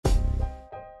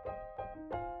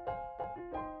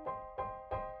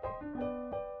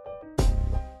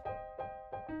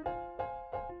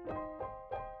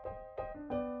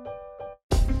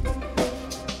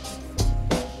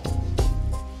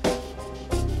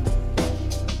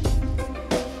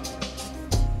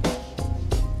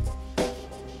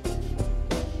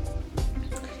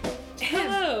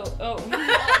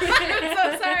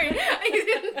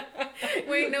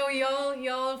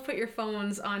all put your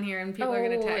phones on here and people are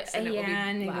going to text and it will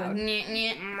be loud.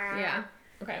 Yeah.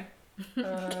 Okay.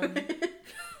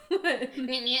 What?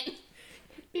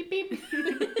 Beep, beep.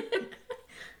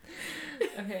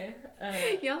 Okay.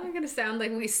 Y'all are going to sound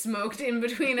like we smoked in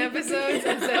between episodes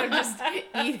instead of just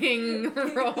eating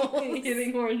rolls.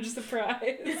 Eating orange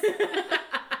surprise.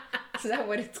 Is that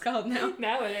what it's called now?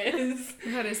 Now it is.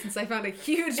 That is since I found a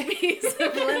huge piece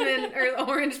of lemon or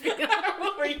orange peel.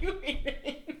 What were you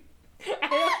eating?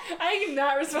 I am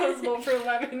not responsible for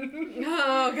lemon.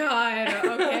 Oh, God.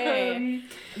 Okay.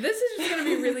 This is just going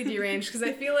to be really deranged because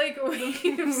I feel like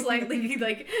we've slightly,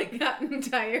 gotten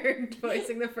tired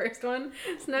voicing the first one.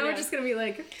 So now we're just going to be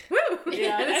like, woo!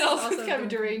 Yeah, This and is also it's kind of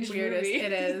deranged weirdest. movie.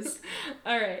 It is.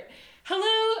 All right.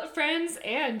 Hello, friends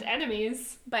and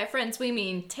enemies. By friends, we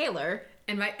mean Taylor.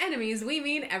 And by enemies, we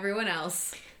mean everyone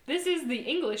else. This is The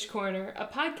English Corner, a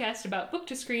podcast about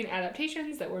book-to-screen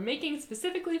adaptations that we're making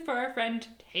specifically for our friend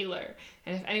Taylor.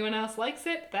 And if anyone else likes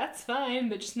it, that's fine,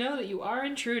 but just know that you are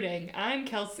intruding. I'm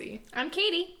Kelsey. I'm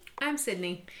Katie. I'm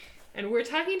Sydney. And we're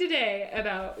talking today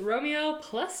about Romeo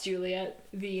plus Juliet,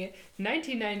 the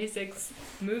 1996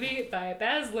 movie by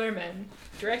Baz Luhrmann.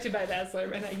 Directed by Baz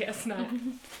Luhrmann, I guess, not.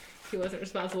 He wasn't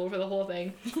responsible for the whole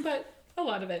thing, but a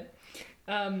lot of it.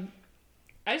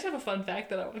 I just have a fun fact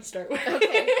that I want to start with.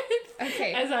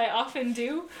 Okay. As I often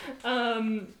do.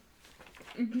 Baz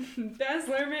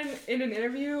Luhrmann, in an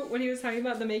interview, when he was talking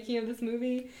about the making of this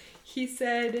movie, he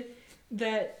said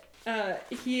that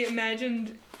he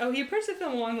imagined... Oh, he approached the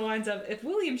film along the lines of, if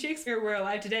William Shakespeare were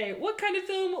alive today, what kind of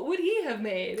film would he have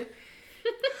made? Which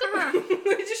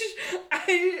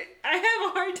I have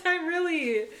a hard time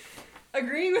really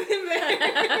agreeing with him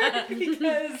there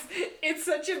because it's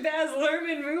such a Baz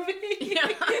Luhrmann movie. Yeah.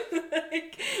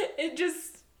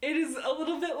 It is a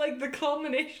little bit like the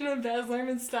culmination of Baz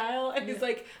Luhrmann's style, and he's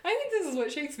like, I think this is what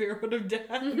Shakespeare would have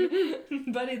done.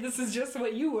 Buddy, this is just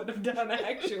what you would have done,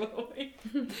 actually.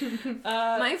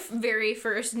 My very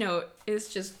first note is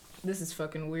just, this is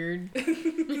fucking weird. I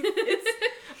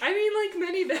mean, like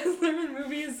many Baz Luhrmann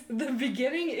movies, the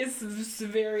beginning is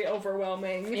very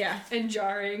overwhelming and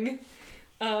jarring.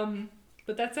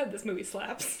 But that said, this movie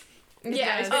slaps.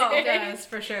 Yeah, it does,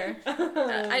 for sure.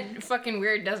 Fucking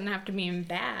weird doesn't have to mean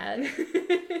bad.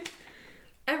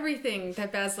 Everything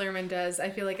that Baz Luhrmann does,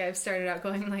 I feel like I've started out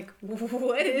going like,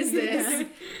 what is this?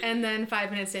 And then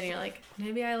 5 minutes in, you're like,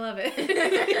 maybe I love it.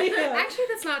 Actually,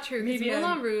 that's not true. Because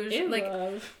Moulin Rouge,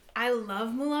 I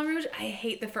love Moulin Rouge. I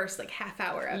hate the first half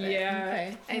hour of it.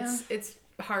 Yeah. Okay. It's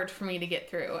hard for me to get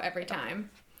through every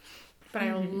time. But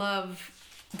I love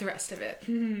the rest of it.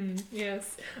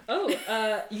 Yes. Oh,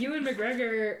 Ewan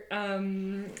McGregor,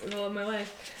 the love of my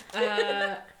life,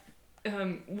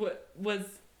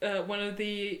 was one of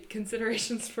the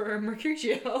considerations for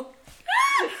Mercutio. What?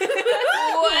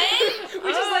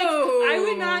 Which is like, I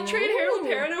would not trade Harold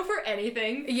Perrineau for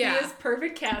anything. Yeah. He is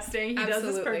perfect casting. He does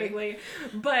this perfectly.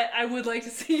 But I would like to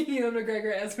see Ewan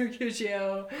McGregor as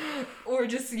Mercutio, or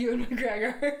just Ewan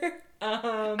McGregor.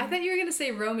 I thought you were gonna say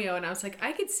Romeo, and I was like,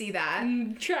 I could see that.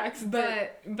 Tracks,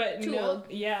 but too no, old.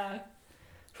 Yeah.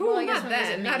 Well, I guess not when was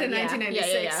it then. Not made? in Yeah.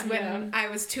 1996 Yeah. when I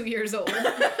was 2 years old.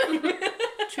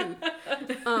 True.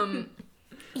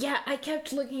 Yeah, I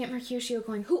kept looking at Mercutio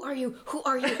going, who are you? Who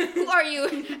are you? Who are you?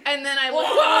 And then I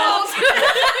looked at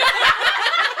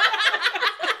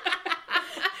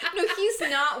No, he's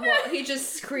not Walt. He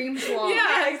just screams Walt.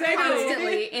 Yeah, exactly.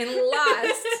 Constantly in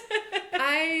Lost.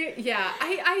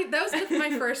 That was my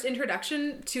first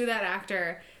introduction to that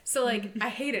actor. So, I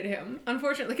hated him,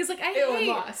 unfortunately. Because, In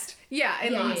Lost. Yeah,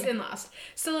 in Lost.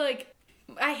 So,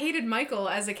 I hated Michael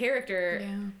as a character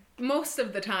most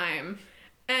of the time.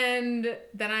 And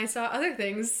then I saw other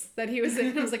things that he was in,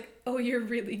 and I was like, oh, you're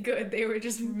really good. They were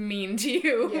just mean to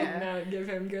you. Yeah. Not give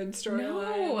him good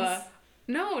storylines.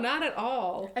 No, not at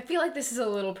all. I feel like this is a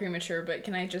little premature, but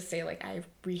can I just say, I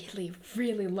really,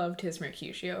 really loved his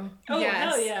Mercutio. Oh, yes.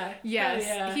 hell yeah. Yes.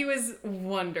 Hell yeah. He was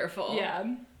wonderful.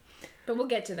 Yeah. But we'll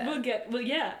get to that.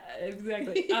 Yeah,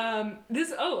 exactly.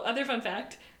 Other fun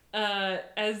fact.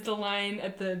 As the line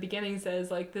at the beginning says,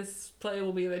 this play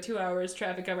will be the 2 hours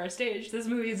traffic of our stage, this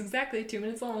movie is exactly 2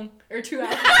 minutes long. Or 2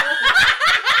 hours long.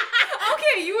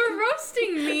 Okay, you were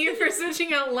roasting me for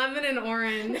switching out lemon and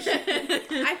orange.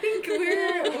 I think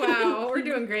we're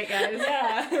doing great, guys.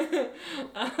 Yeah.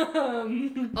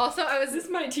 Also, This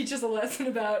might teach us a lesson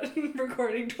about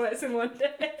recording twice in one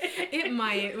day. It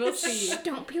might. We'll see. Shh,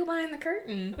 don't peel behind the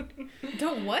curtain.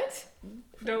 Don't what?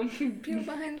 Don't Peel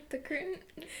behind the curtain.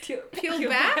 Peel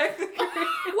back?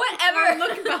 Whatever.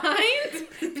 Look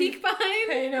behind? Peek behind?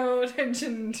 Pay no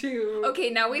attention to. Okay,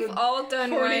 now we've all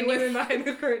done 40 one. women behind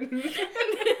the curtain.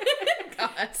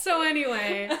 God. So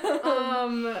anyway,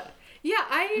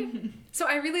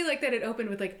 I really like that it opened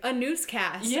with like a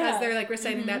newscast as they're like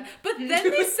reciting that, but then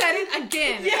they said it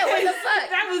again. Yeah, what the fuck?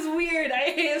 That was weird.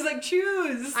 It was like,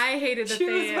 choose. I hated that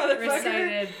they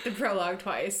recited the prologue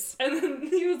twice. And then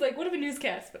he was like, what if a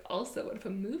newscast, but also what if a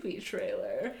movie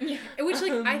trailer? Yeah. Which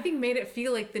like I think made it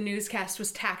feel like the newscast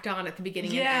was tacked on at the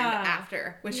beginning and end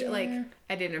after, which like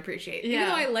I didn't appreciate. Even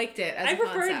though I liked it as a concept.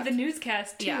 I preferred the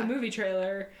newscast to the movie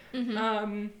trailer.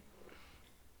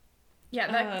 Yeah,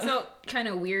 that felt kind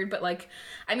of weird, but like,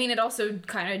 I mean, it also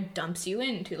kind of dumps you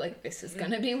into like, this is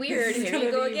gonna be weird. Here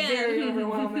you go again. Very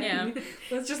overwhelming. Yeah,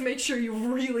 let's just make sure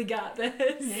you really got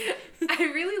this.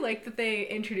 I really like that they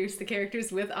introduced the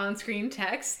characters with on-screen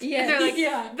text. Yeah, they're like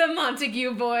the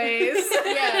Montague boys.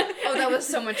 Yeah. Oh, that was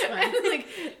so much fun. And, like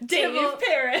Dave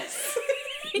Paris.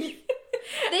 They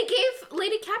gave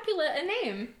Lady Capulet a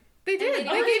name. They did.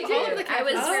 They gave all of the cats. I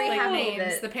was very happy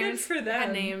names. The parents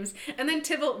had names. And then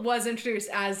Tybalt was introduced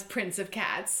as Prince of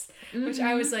Cats, which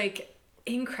I was like,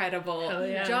 incredible. Hell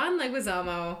yeah. John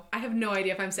Leguizamo. I have no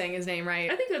idea if I'm saying his name right.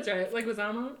 I think that's right.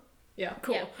 Leguizamo? Yeah.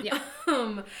 Cool. Yeah.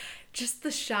 Just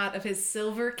the shot of his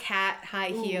silver cat high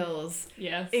heels.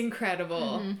 Yes.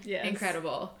 Incredible. Yes.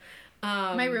 Incredible.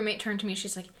 My roommate turned to me.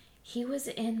 She's like, he was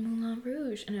in Moulin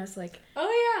Rouge. And I was like,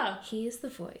 oh yeah. He is the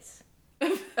voice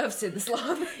of Sid the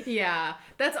Sloth. Yeah,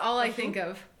 that's all I think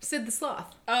of. Sid the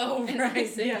Sloth. Oh,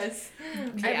 right. Yes.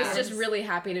 I was just really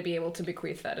happy to be able to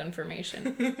bequeath that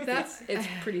information. It's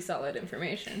pretty solid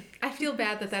information. I feel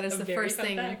bad that is the first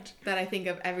thing that I think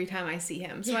of every time I see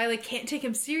him. So I like can't take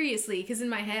him seriously because in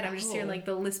my head I'm just hearing like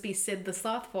the lispy Sid the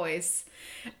Sloth voice.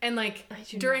 And like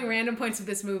during random points of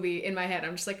this movie in my head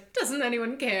I'm just like, doesn't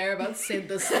anyone care about Sid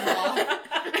the Sloth?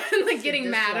 And like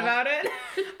getting mad about it.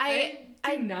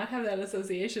 I do not have that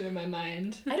association in my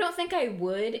mind. I don't think I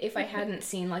would if I hadn't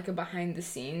seen like a behind the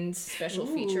scenes special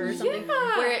feature or something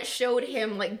where it showed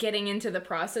him like getting into the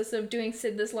process of doing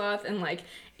Sid the Sloth and like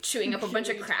chewing up a bunch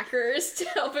of crackers to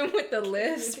help him with the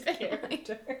lisp.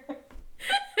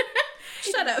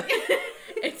 Shut up.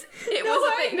 It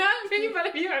was a thing. Not making fun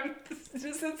of you. I'm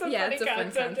just it's a funny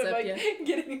concept of like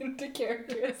getting into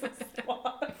character as a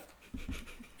sloth.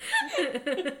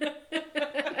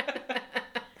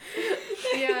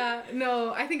 Yeah,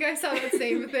 no, I think I saw that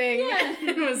same thing.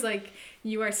 It was like,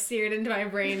 you are seared into my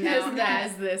brain now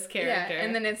as this character. Yeah,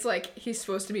 and then it's like, he's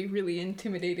supposed to be really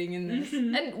intimidating in this.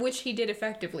 And which he did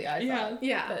effectively, I thought.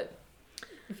 Yeah. But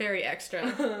very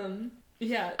extra.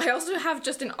 Yeah. I also have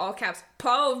just in all caps,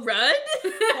 Paul Rudd.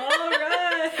 Paul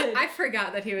Rudd. I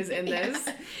forgot that he was in this.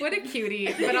 Yeah. What a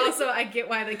cutie. But also, I get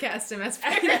why they cast him as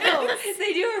Paris. I know.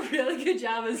 They do a really good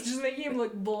job of just making him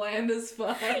look bland as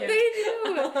fuck. They do.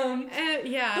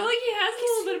 Yeah. But like, he has a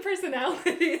little bit of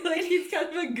personality. Like, he's kind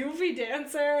of a goofy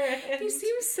dancer. He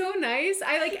seems so nice.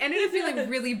 I like ended up feeling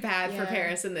really bad for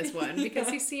Paris in this one because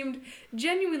he seemed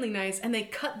genuinely nice, and they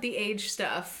cut the age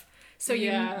stuff. So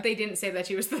they didn't say that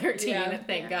she was 13,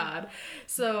 thank God.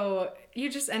 So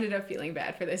you just ended up feeling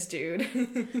bad for this dude.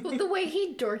 Well, the way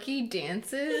he dorky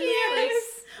dances. Yes.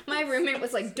 Like, my roommate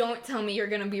was like, don't tell me you're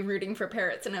going to be rooting for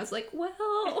parrots. And I was like,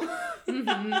 well. Look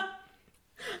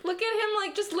at him,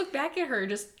 like, just look back at her,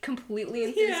 just completely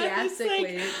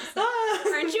enthusiastically. Yeah, like,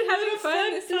 aren't you having fun?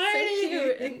 This is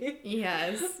so cute.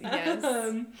 Yes.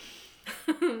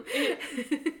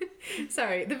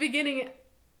 Sorry, the beginning,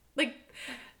 like,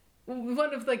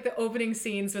 one of like the opening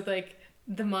scenes with like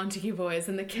the Montague boys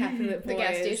and the Capulet boys. The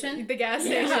gas station? The gas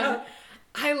station. Yeah.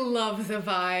 I love the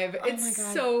vibe. Oh it's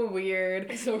so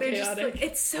weird. It's so chaotic. Just, like,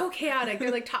 it's so chaotic.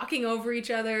 They're like talking over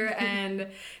each other and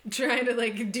trying to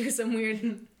like do some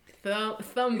weird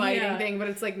thumb biting thing, but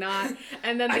it's like not.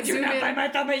 And then I do not bite my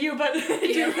thumb at you, but do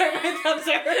you bite my thumb,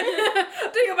 sir?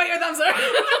 Do you bite your thumb, sir?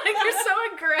 Like, you're so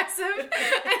aggressive,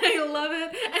 and I love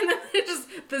it. And then they just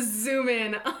the zoom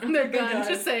in on their gun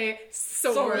to say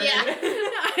sword. Yeah,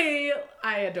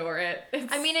 I adore it.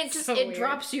 I mean, it just it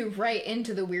drops you right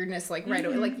into the weirdness, like right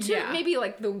away, like maybe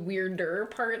like the weirder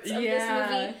parts of this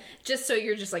movie, just so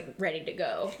you're just like ready to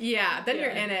go. Yeah, then you're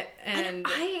in it, and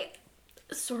I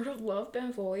sort of love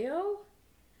Benvolio.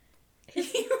 He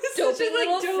was dopey such a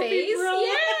little dopey face. bro.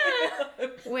 Yeah.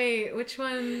 Wait, which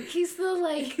one? He's the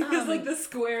like. He was like the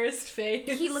squarest face.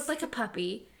 He looked like a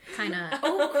puppy, kind of.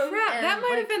 Oh crap! That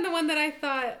might have been the one that I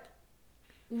thought.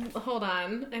 Hold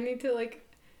on, I need to like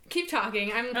keep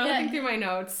talking. I'm looking through my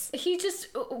notes. He just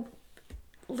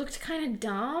looked kind of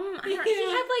dumb. He had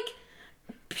like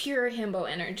pure himbo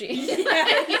energy.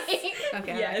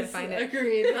 Okay, yes, I can find it.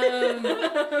 Agreed.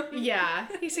 Yeah,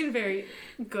 he seemed very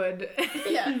good.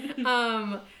 Yeah.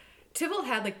 Tybalt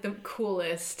had like the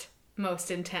coolest,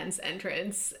 most intense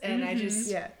entrance, and I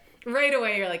just right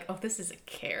away you're like, oh, this is a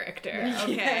character.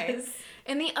 Okay. Yes.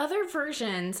 In the other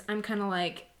versions, I'm kind of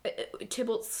like,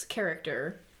 Tybalt's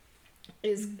character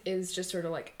is just sort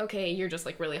of like, okay, you're just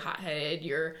like really hot-headed,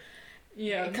 you're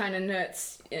kind of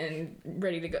nuts and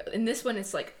ready to go. In this one,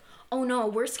 it's like, oh no,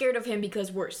 we're scared of him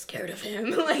because we're scared of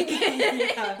him. Like,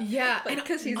 yeah. like,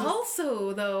 because he's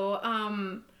also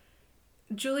though,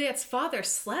 Juliet's father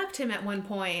slapped him at one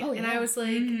point, and I was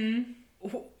like,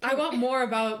 I want more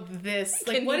about this.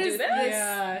 Like, what is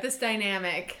this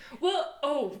dynamic? Well,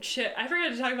 oh shit, I forgot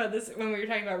to talk about this when we were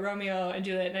talking about Romeo and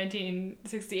Juliet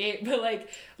 1968, but like,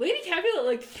 Lady Capulet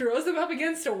like throws him up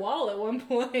against a wall at one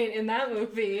point in that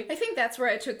movie. I think that's where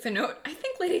I took the note. I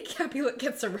think Lady Capulet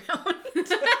gets around.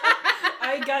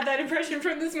 I got that impression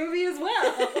from this movie as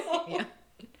well.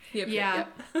 Yep.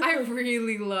 I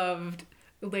really loved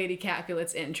Lady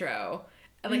Capulet's intro.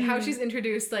 Like, how she's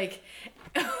introduced, like,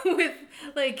 with,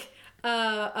 like,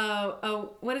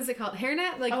 what is it called?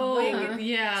 Hairnet? Like, wig.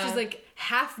 Yeah. She's, like,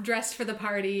 half dressed for the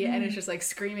party, and it's just, like,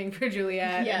 screaming for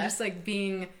Juliet, and just, like,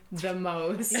 being the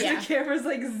most. Yeah. The camera's,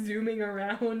 like, zooming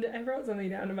around. I wrote something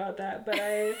down about that, but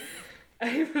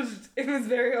it was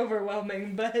very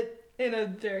overwhelming, but in a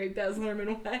very Baz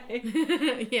Luhrmann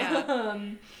way. Yeah.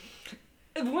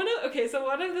 One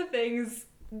of the things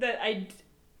that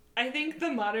I think the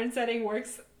modern setting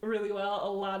works really well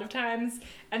a lot of times,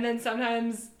 and then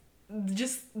sometimes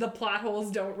just the plot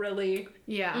holes don't really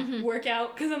work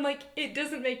out, because I'm like, it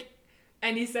doesn't make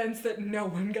any sense that no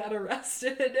one got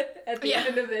arrested at the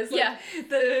end of this. Like,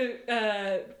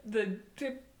 the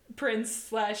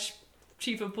prince /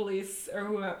 chief of police or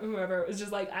whoever was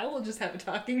just like, I will just have a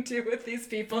talking to with these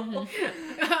people.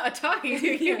 A talking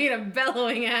to? You mean a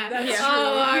bellowing at? That's true.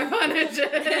 Oh, I wanted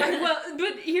to. Well,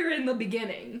 but here in the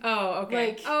beginning. Oh, okay.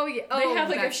 Like, they have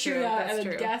like a shootout at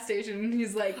a gas station, and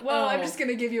he's like, well, I'm just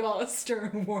gonna give you all a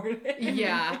stern warning.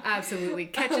 Yeah, absolutely.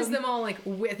 Catches them all like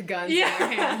with guns in their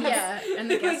hands. Yeah, and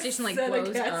the gas station like blows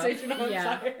the gas up. station on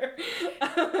fire.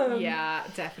 Yeah,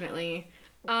 definitely.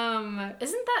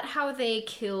 Isn't that how they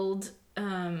killed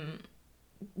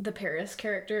the Paris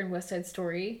character in West Side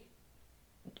Story?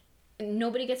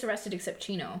 Nobody gets arrested except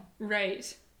Chino.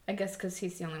 Right. I guess because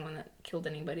he's the only one that killed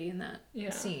anybody in that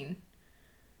scene.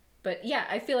 But yeah,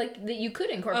 I feel like that you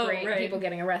could incorporate people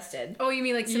getting arrested. Oh, you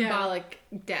mean like symbolic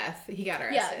death? He got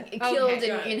arrested. Yeah, killed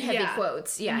in heavy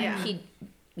quotes. Yeah.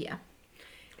 Yeah.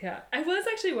 I was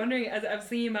actually wondering, as I was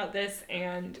thinking about this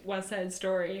and West Side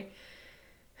Story,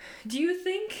 do you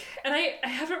think, and I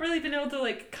haven't really been able to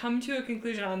like come to a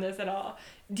conclusion on this at all,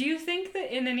 do you think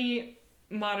that in any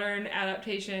modern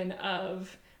adaptation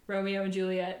of Romeo and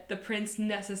Juliet, the prince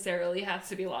necessarily has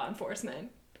to be law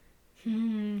enforcement?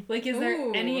 Like, is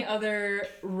there any other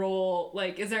role,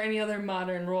 like, is there any other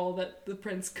modern role that the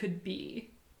prince could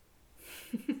be?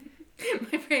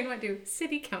 My brain went to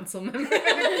city council member,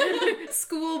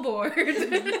 school board,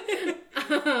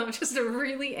 just a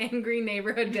really angry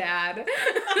neighborhood dad.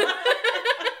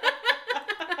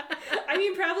 I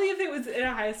mean, probably if it was in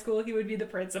a high school, he would be the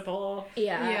principal.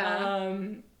 Yeah.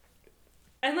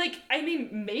 And like, I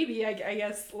mean, maybe I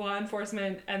guess law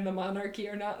enforcement and the monarchy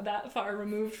are not that far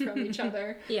removed from each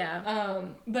other.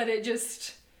 But it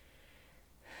just,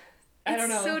 I don't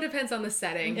know. It so depends on the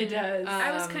setting. It does.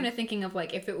 I was kind of thinking of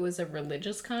like if it was a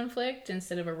religious conflict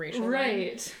instead of a racial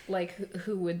one, like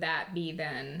who would that be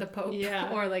then? The Pope,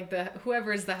 or like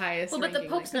whoever's the highest. Well, but the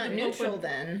Pope's not neutral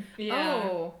then. Yeah.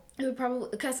 Oh, it would probably,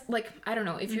 because like I don't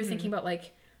know if you're thinking about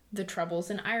like the Troubles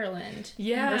in Ireland,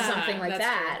 or something like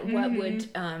that. True. What would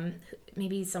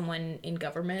maybe someone in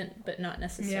government, but not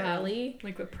necessarily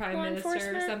like the prime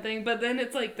minister or something. But then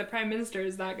it's like the prime minister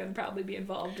is not going to probably be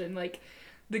involved in like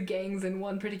the gangs in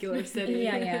one particular city.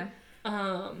 Anyway,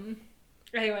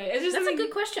 it's just that's a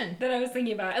good question that I was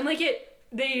thinking about, and like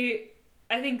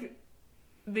I think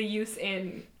the use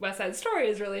in West Side Story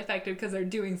is really effective because they're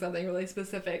doing something really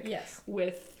specific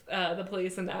with the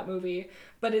police in that movie.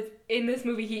 But it's in this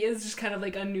movie, he is just kind of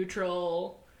like a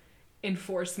neutral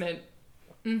enforcement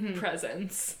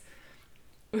presence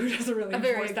who doesn't really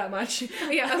enforce that much.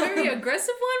 Yeah, a very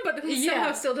aggressive one, but who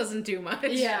somehow still doesn't do much.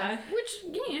 Yeah,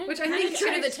 which I think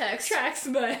true to the text tracks,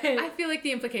 but I feel like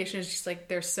the implication is just like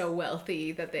they're so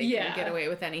wealthy that they can get away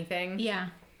with anything. Yeah.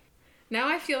 Now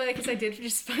I feel like, because I did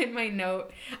just find my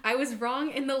note, I was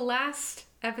wrong in the last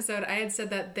episode. I had said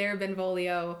that their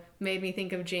Benvolio made me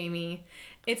think of Jamie.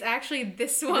 It's actually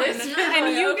this one.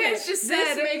 And you guys just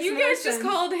said, just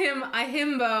called him a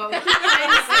himbo.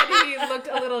 I said he looked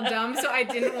a little dumb, so I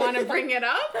didn't want to bring it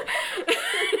up. But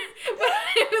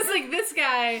it was like, this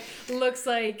guy looks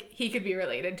like he could be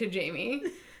related to Jamie.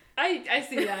 I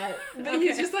see that. But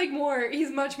he's just like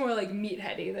he's much more like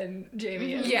meatheady than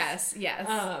Jamie is. Yes.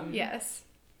 Yes.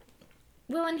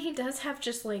 Well, and he does have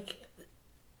just like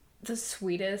the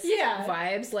sweetest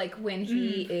vibes, like when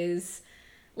he is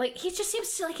like, he just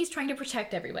seems to like he's trying to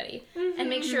protect everybody and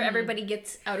make sure everybody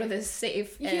gets out of this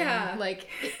safe, and like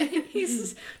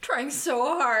he's trying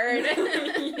so hard.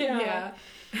 Yeah.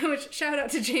 Which, shout out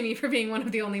to Jamie for being one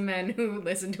of the only men who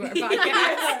listen to our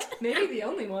podcast. Maybe the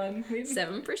only one.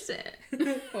 7%.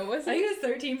 What was it? I think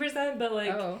it was 13%, but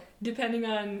like depending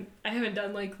on, I haven't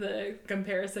done like the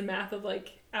comparison math of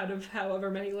like out of however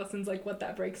many listens, like what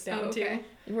that breaks down to.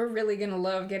 We're really gonna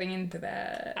love getting into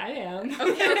that. I am.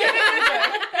 Okay.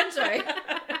 Enjoy.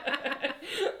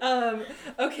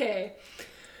 Okay.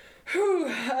 Whew.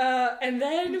 And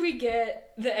then we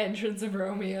get the entrance of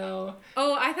Romeo.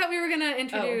 Oh, I thought we were gonna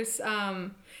introduce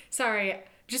sorry,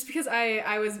 just because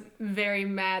I was very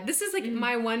mad. This is like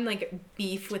my one like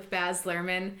beef with Baz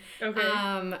Luhrmann.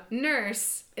 Okay.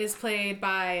 Nurse is played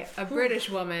by a British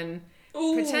woman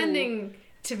pretending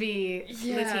to be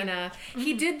Latina.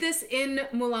 He did this in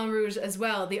Moulin Rouge as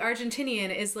well. The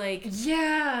Argentinian is like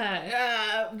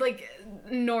like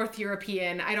North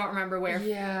European. I don't remember where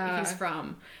he's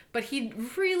from. But he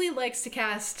really likes to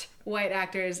cast white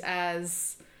actors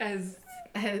as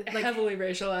like, heavily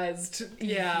racialized.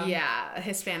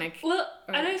 Hispanic. Well,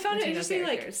 and I found Latino it interesting,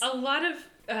 characters. like, a lot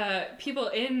of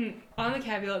people on the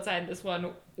Capulet side of this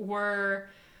one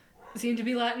seemed to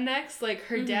be Latinx. Like,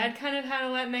 her dad kind of had a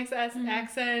Latinx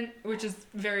accent, which is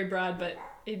very broad, but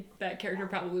that character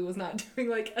probably was not doing,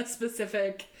 like, a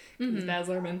specific... It was Baz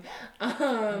Luhrmann.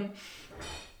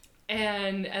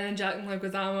 And then John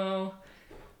Leguizamo...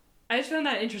 I just found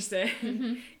that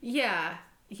interesting. Yeah.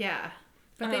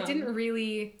 But they didn't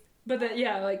really... But then,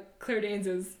 like, Claire Danes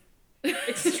is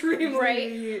extremely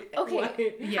right. Okay.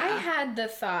 white. Yeah. I had the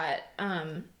thought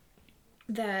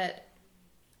that,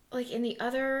 like, in the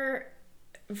other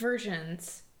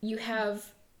versions, you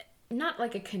have not,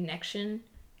 like, a connection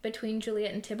between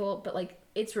Juliet and Tybalt, but, like,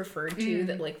 it's referred to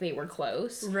that, like, they were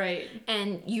close. Right.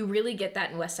 And you really get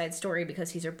that in West Side Story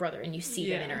because he's her brother and you see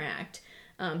them interact.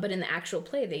 But in the actual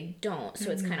play, they don't,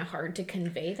 so it's kind of hard to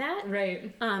convey that.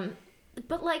 Right.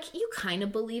 But, like, you kind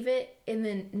of believe it in the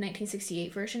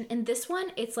 1968 version. In this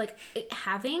one, it's, like,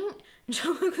 having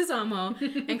John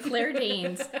Leguizamo and Claire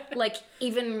Danes, like,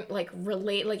 even, like,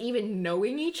 relate, like, even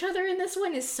knowing each other in this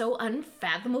one is so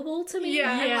unfathomable to me.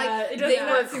 Yeah, like, it they doesn't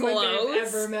were seem close. like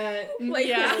they've ever met. Like,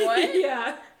 yeah. what?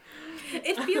 Yeah.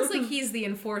 It feels like he's the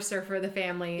enforcer for the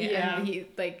family. Yeah. And he,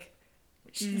 like...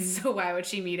 So why would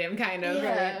she meet him, kind of?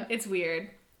 Yeah. Right? It's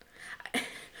weird.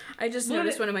 I just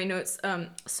noticed one of my notes.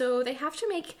 So they have to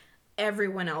make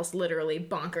everyone else literally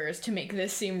bonkers to make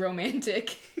this seem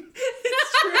romantic.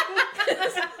 It's true.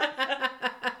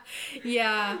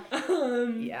 Yeah.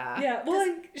 Yeah. Well,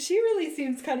 like, she really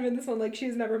seems kind of in this one like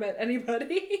she's never met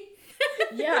anybody.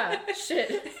 Yeah.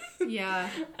 Shit. Yeah.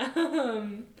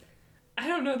 I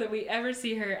don't know that we ever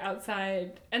see her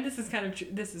outside, and this is kind of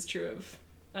this is true of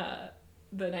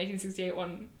the 1968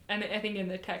 one, and I think in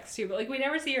the text too, but like we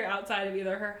never see her outside of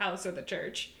either her house or the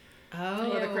church.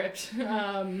 Or the crypt.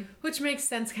 Which makes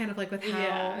sense kind of like with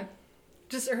how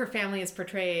just her family is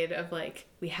portrayed of like,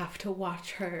 we have to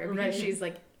watch her because she's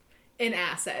like an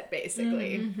asset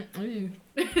basically.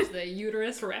 The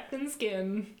uterus wrapped in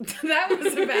skin. That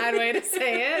was a bad way to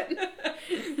say it.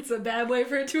 It's a bad way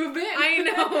for it to have been. I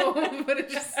know, but it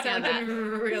just sounded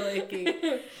really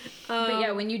icky. But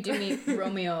yeah, when you do meet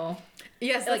Romeo,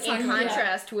 yes, like in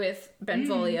contrast with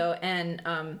Benvolio and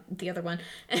the other one,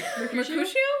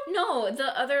 Mercutio? No,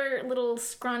 the other little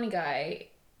scrawny guy.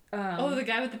 The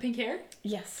guy with the pink hair?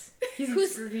 Yes. He's in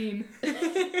Scream.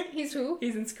 He's who?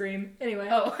 He's in Scream. Anyway.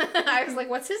 Oh, I was like,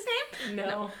 what's his name?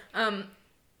 No.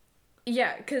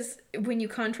 Yeah, because when you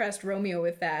contrast Romeo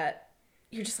with that,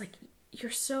 you're just like,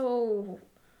 you're so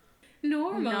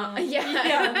normal. Not He's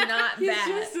that.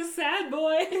 just a sad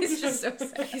boy. He's just so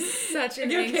sad. He's such an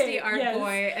angsty art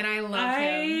boy, and I love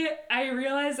him. I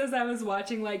realized as I was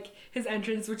watching, like, his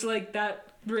entrance, which, like, that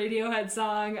Radiohead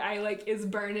song, is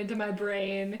burned into my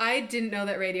brain. I didn't know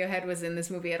that Radiohead was in this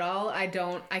movie at all. I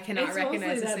cannot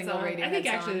recognize a single Radiohead song. I think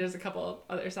actually there's a couple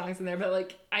other songs in there, but,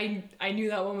 like, I knew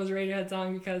that one was a Radiohead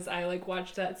song because I, like,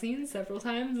 watched that scene several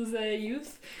times as a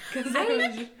youth.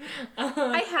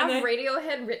 I have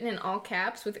Radiohead written in all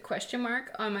caps with a question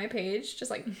mark on my page, just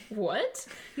like, what?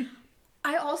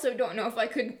 I also don't know if I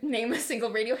could name a single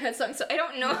Radiohead song, so I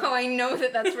don't know how I know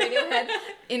that that's Radiohead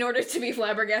in order to be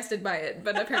flabbergasted by it,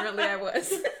 but apparently I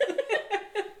was.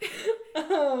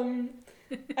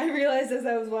 I realized as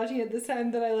I was watching it this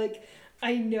time that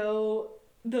I know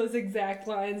those exact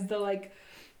lines, the, like,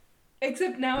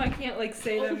 Except now I can't, like,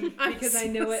 say them because I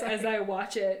know it as I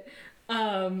watch it.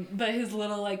 But his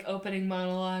little, like, opening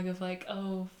monologue of, like,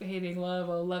 oh, hating love,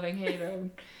 oh, loving hate,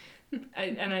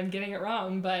 and I'm getting it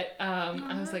wrong, but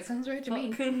I was like, sounds right to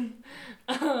me.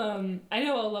 I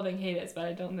know what loving hate is, but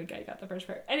I don't think I got the first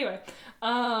part. Anyway,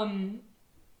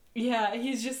 yeah,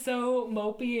 he's just so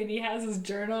mopey, and he has his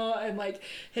journal, and, like,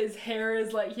 his hair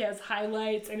is, like, he has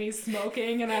highlights, and he's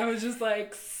smoking, and I was just,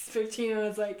 like, 15, and I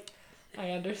was like,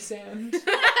 I understand.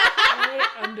 I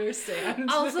understand.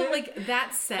 Also, like,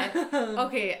 that set,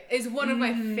 okay, is one of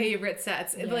my favorite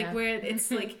sets. Yeah. Like, where it's,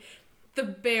 like, the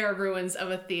bare ruins of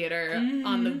a theater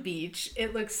on the beach.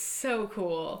 It looks so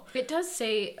cool. It does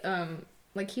say,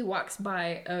 like, he walks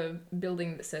by a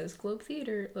building that says Globe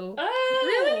Theater. Little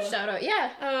really? Shout out,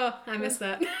 yeah. Oh, I missed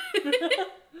that.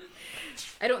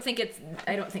 I don't think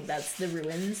that's the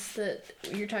ruins that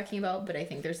you're talking about, but I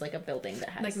think there's, like, a building that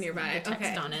has, like, nearby the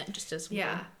text on it, just as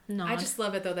yeah. nod. I just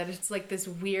love it, though, that it's, like, this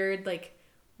weird, like,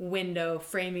 window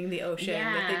framing the ocean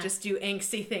that they just do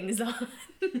angsty things on.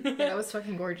 That was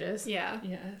fucking gorgeous. Yeah.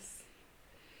 Yes.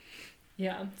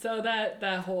 Yeah. So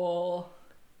the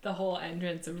whole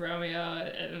entrance of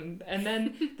Romeo, and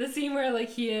then the scene where, like,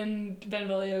 he and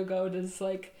Benvolio go to this,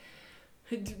 like,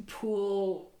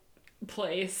 pool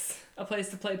place, a place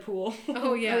to play pool.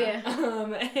 Oh yeah.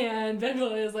 And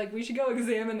Benvolio's like, we should go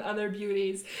examine other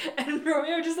beauties, and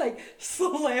Romeo just, like,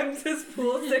 slams his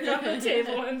pool stick on the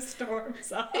table and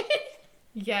storms off.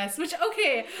 Yes, which,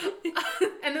 okay.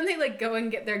 And then they, like, go and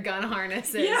get their gun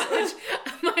harnesses. Yeah. Which,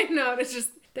 my note is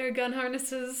just, their gun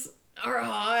harnesses are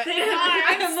hot.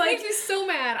 I'm like, makes me so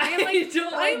mad. I am, like, I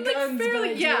don't like guns, but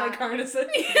I do like harnesses.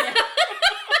 Yeah.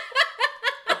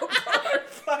 Oh, God,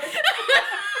 fuck.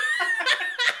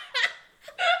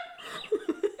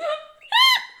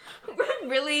 We're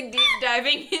really deep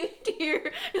diving into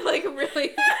your, like,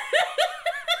 really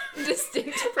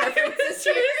distinct preferences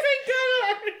here.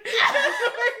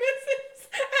 Harnesses.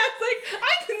 I was like,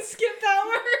 I can skip that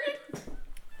word.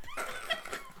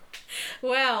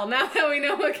 Well, now that we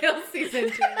know what Kelsey's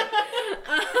into.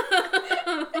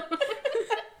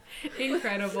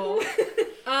 Incredible.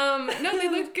 No, they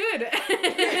looked good.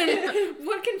 And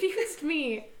what confused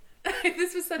me,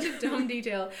 this was such a dumb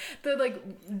detail. The,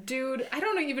 like, dude, I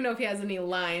don't even know if he has any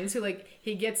lines, who, like,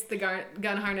 he gets the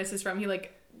gun harnesses from, he,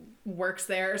 like, works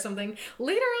there or something.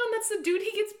 Later on, that's the dude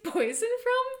he gets poisoned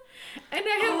from? And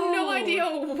I have no idea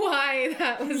why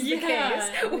that was the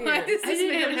case. Weird. Why does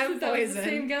this man have that poison? was the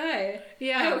same guy.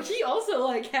 Yeah. Oh, he also,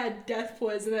 like, had death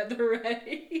poison at the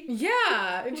ready.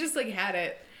 Yeah, it just, like, had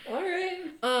it.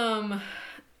 Alright.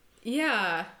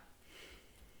 Yeah.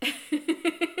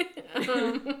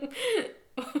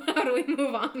 How do we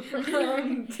move on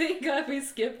from Thank God we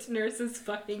skipped Nurse's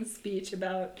fucking speech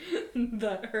about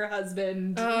her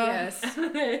husband. Yes.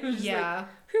 Yeah. Like,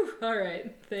 whew,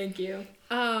 alright, thank you.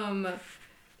 I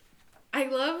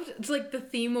loved, like, the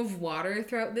theme of water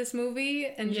throughout this movie,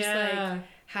 and just, like,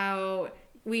 how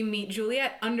we meet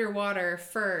Juliet underwater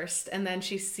first, and then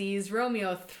she sees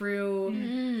Romeo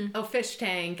through a fish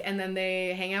tank, and then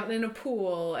they hang out in a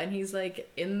pool, and he's, like,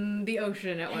 in the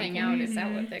ocean at one point. Hang out, is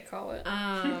that what they call it?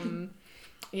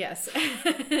 Yes.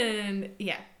 And,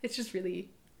 yeah, it's just really,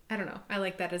 I don't know, I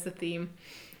like that as a theme.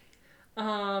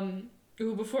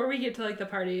 Ooh, before we get to, like, the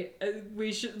party,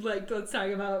 we should, like, let's talk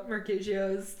about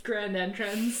Mercutio's grand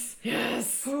entrance.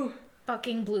 Yes!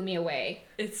 Fucking blew me away.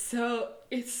 It's so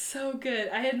good.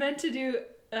 I had meant to do,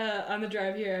 on the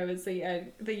drive here, I was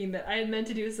thinking that I had meant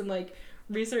to do some, like,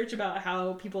 research about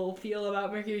how people feel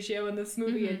about Mercutio in this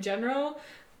movie in general.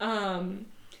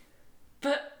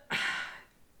 But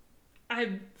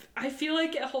I feel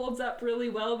like it holds up really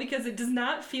well because it does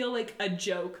not feel like a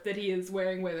joke that he is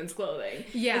wearing women's clothing.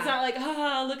 Yeah. It's not like,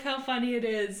 look how funny it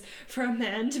is for a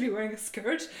man to be wearing a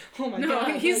skirt. Oh my god.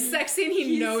 No, he's like, sexy and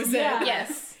he knows it.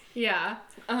 Yes. Yeah.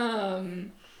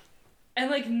 And,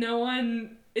 like, no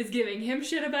one is giving him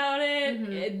shit about it.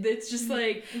 It's just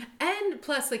like... And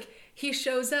plus, like, he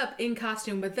shows up in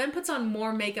costume, but then puts on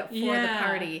more makeup for the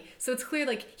party. So it's clear,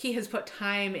 like, he has put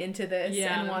time into this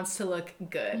and wants to look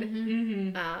good.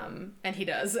 And he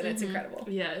does, and it's incredible.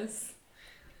 Yes.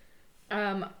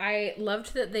 I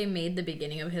loved that they made the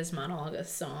beginning of his monologue a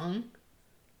song.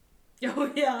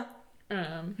 Oh, yeah.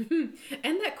 And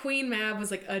that Queen Mab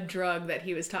was, like, a drug that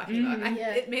he was talking about.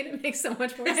 It made it make so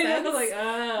much more sense. Like,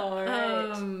 all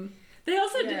right. They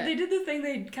also did the thing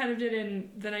they kind of did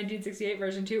in the 1968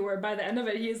 version too, where by the end of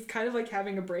it, he is kind of like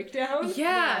having a breakdown.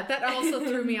 Yeah, that also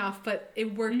threw me off, but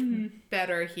it worked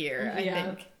better here, I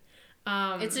think.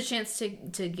 It's a chance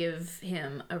to give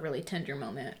him a really tender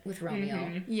moment with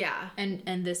Romeo. Yeah.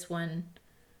 And this one,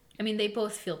 I mean, they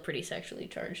both feel pretty sexually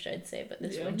charged, I'd say, but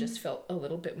this one just felt a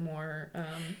little bit more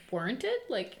warranted.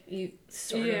 Like, you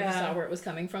sort of saw where it was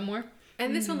coming from more.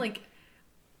 And this one, like,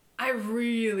 I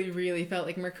really, really felt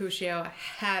like Mercutio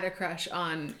had a crush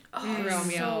on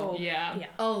Romeo.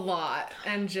 A lot.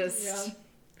 And just...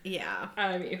 Yeah.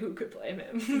 I mean, who could blame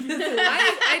him?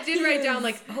 I did write down,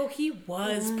 like, he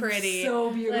was pretty.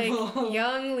 So beautiful. Like,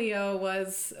 young Leo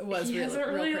was he hasn't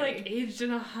really, like, aged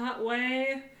in a hot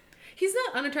way. He's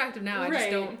not unattractive now.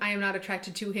 Right. I am not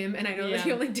attracted to him, and I know that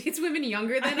he only dates women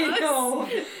younger than us. I know.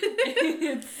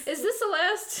 Is this the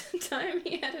last time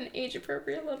he had an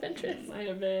age-appropriate love interest? Might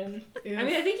have been. Yeah. I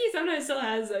mean, I think he sometimes still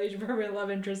has age-appropriate love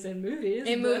interest in movies.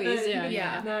 In movies,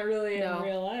 yeah. Not really in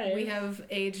real life. We have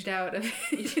aged out of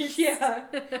it. Yeah.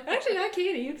 Actually, not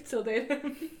Katie. You can still date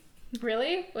him.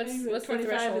 Really? What's the 25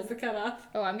 threshold? is the cutoff.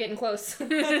 Oh, I'm getting close.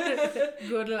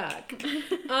 Good luck.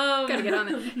 Gotta get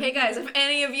on it. Hey guys, if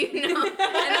any of you know,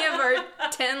 any of our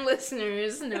 10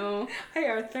 listeners know. Hey,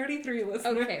 our 33 listeners.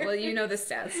 Okay, well, you know the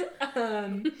stats.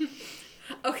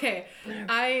 Okay,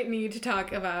 I need to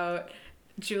talk about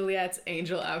Juliet's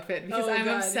angel outfit because I'm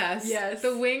obsessed. Yes.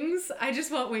 The wings, I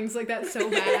just want wings like that so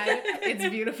bad. It's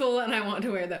beautiful and I want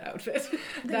to wear that outfit.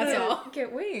 That's all.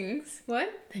 Get wings.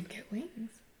 What? Then get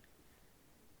wings.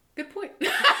 Good point.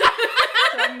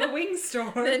 From the wing store.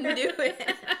 Then do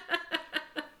it.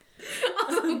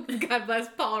 Also, God bless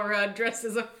Paul Rudd dressed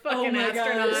as a fucking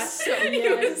astronaut. God, He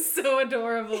was so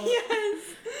adorable. Yes.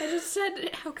 I just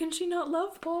said, how can she not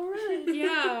love Paul Rudd?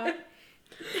 Yeah.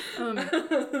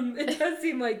 It does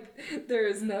seem like there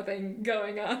is nothing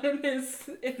going on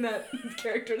in that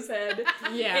character's head.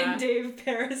 Yeah. In Dave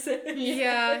Paris's.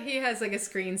 Yeah, he has like a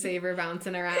screensaver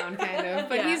bouncing around kind of,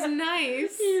 but he's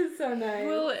nice. He's so nice.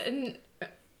 Well, and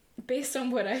based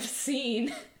on what I've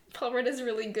seen, Paul Rudd is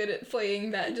really good at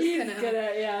playing that just kind of good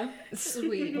at,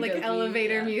 sweet, like dopey,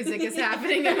 elevator music is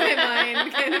happening in my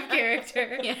mind kind of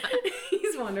character. Yeah.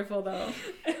 He's wonderful though.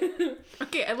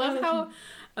 Okay, I love how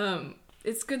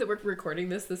it's good that we're recording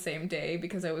this the same day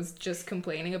because I was just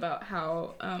complaining about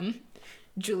how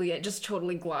Juliet just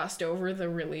totally glossed over the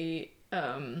really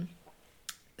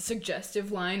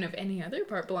suggestive line of any other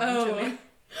part belonging to me.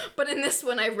 But in this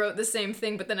one I wrote the same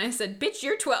thing, but then I said, bitch,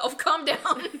 you're 12, calm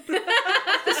down.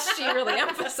 She really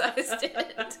emphasized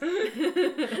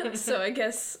it. So I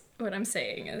guess what I'm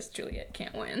saying is Juliet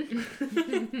can't win.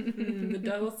 The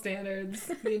double standards.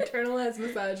 The internalized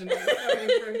misogyny coming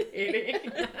from Katie.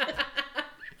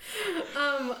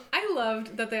 I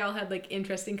loved that they all had like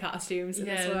interesting costumes in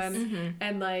this one,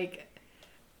 and like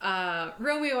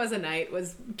Romeo as a knight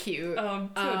was cute. Too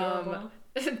adorable.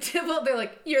 Tybalt, they're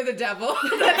like, you're the devil.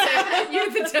 That's it. You're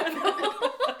the devil.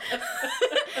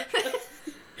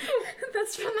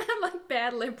 That's from that like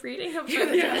bad lip reading of You're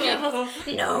the devil.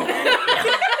 No.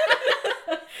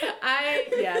 I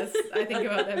think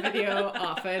about that video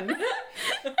often.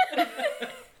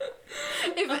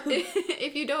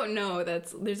 If you don't know,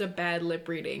 there's a bad lip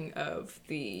reading of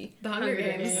the Hunger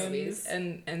Games movies,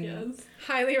 and yes.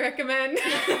 Highly recommend.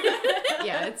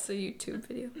 Yeah, it's a YouTube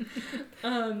video.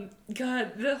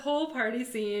 God, the whole party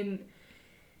scene.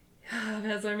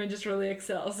 Baz Luhrmann just really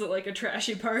excels at like a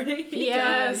trashy party.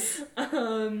 Yes.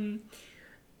 And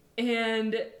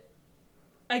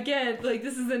again, like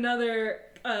this is another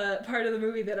part of the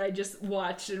movie that I just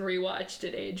watched and rewatched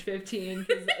at age 15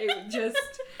 because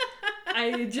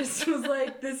I just was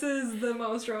like, this is the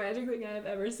most romantic thing I've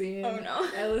ever seen. Oh no.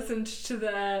 I listened to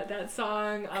that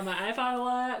song on my iPod a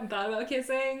lot and thought about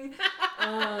kissing.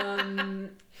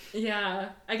 Yeah,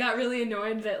 I got really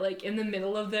annoyed that like in the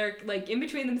middle of their, like in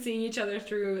between them seeing each other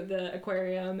through the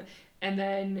aquarium and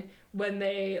then when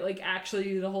they like actually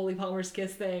do the Holy Palmer's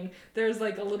kiss thing, there's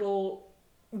like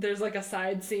a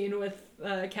side scene with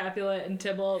Capulet and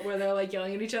Tybalt where they're like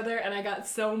yelling at each other, and I got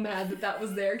so mad that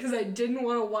was there because I didn't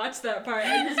want to watch that part.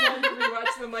 I just wanted to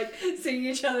rewatch them like seeing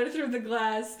each other through the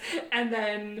glass and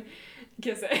then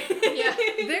kissing. Yeah,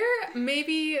 they're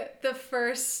maybe the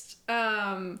first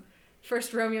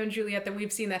Romeo and Juliet that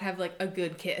we've seen that have like a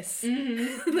good kiss.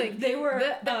 Mm-hmm. Like they were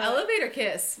the elevator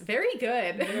kiss, very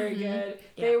good. Very good.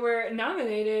 Yeah. They were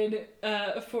nominated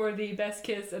for the best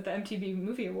kiss at the MTV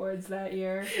Movie Awards that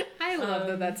year. I love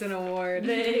that that's an award.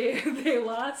 They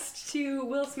lost to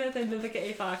Will Smith and Vivica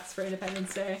A. Fox for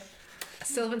Independence Day.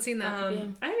 Still haven't seen that.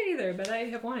 I haven't either, but I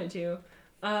have wanted to.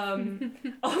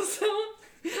 Also,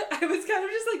 I was kind of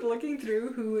just like like looking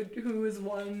through who has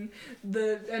won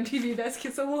the MTV Best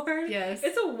Kiss Award. Yes.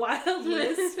 It's a wild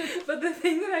list, but the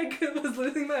thing that I was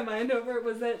losing my mind over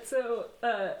was that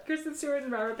Kristen Stewart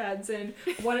and Robert Pattinson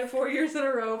won it 4 years in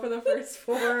a row for the first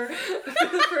four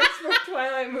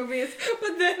Twilight movies,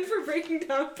 but then for Breaking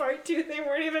Down Part 2 they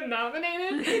weren't even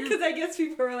nominated because I guess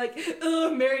people were like,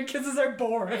 ugh, married kisses are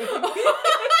boring.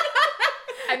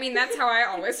 I mean, that's how I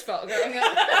always felt growing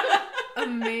up.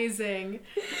 Amazing.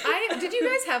 Did you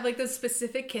guys have like those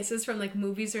specific kisses from like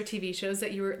movies or TV shows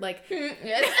that you were like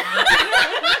Yes.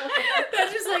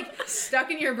 that's just like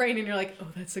stuck in your brain and you're like, oh,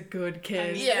 that's a good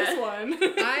kiss. Yeah. This one.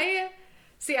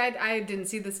 I didn't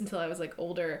see this until I was like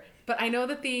older, but I know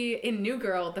that in New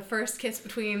Girl, the first kiss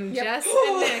between Jess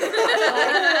and Nick.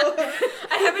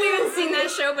 I haven't even seen that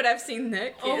show, but I've seen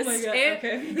Nick. Oh my god.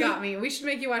 It got me. We should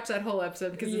make you watch that whole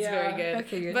episode because it's very good.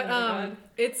 Okay, good. But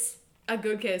it's a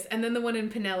good kiss. And then the one in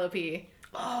Penelope.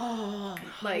 Oh,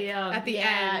 Like yeah. at the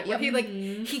end where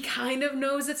he kind of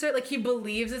knows it's her, like he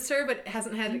believes it's her but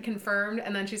hasn't had it confirmed,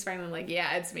 and then she's finally like,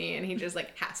 yeah, it's me, and he just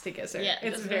like has to kiss her. Yeah,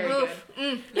 it's very good.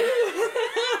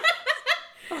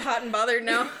 I'm hot and bothered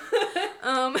now.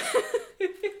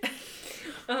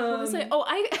 What was I? Oh,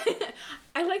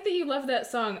 I like that you love that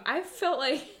song. I felt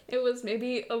like it was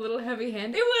maybe a little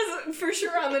heavy-handed. It was for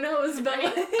sure on the nose, but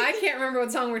I can't remember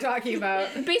what song we're talking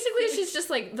about. Basically, she's just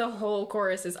like the whole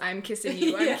chorus is "I'm kissing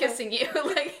you, I'm kissing you,"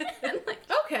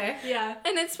 Okay. Yeah.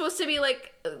 and it's supposed to be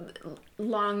like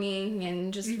longing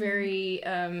and just very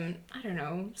I don't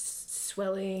know,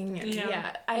 swelling.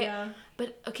 And,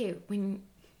 But okay, when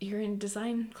you're in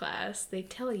design class, they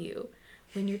tell you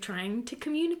when you're trying to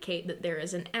communicate that there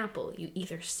is an apple, you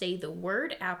either say the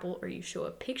word apple or you show a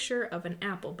picture of an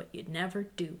apple, but you never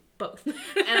do both. And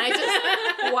I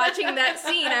just, watching that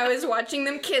scene, I was watching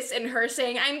them kiss and her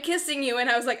saying, "I'm kissing you," and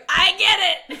I was like, I get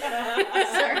it!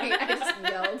 Sorry, I just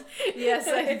yelled. Yes,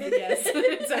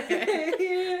 it's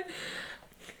okay.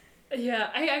 Yeah,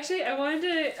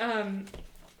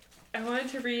 I wanted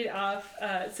to read off,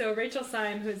 so Rachel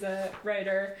Syme, who's a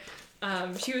writer,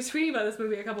 she was tweeting about this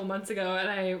movie a couple months ago, and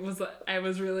I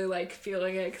was really like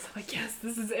feeling it because I'm like, yes,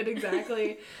 this is it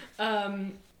exactly.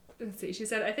 Let's see. She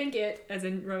said, "I think it, as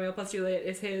in Romeo plus Juliet,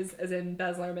 is his, as in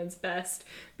Baz Luhrmann's, best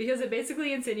because it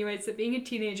basically insinuates that being a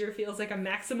teenager feels like a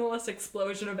maximalist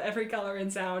explosion of every color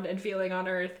and sound and feeling on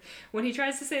Earth. When he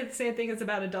tries to say the same thing as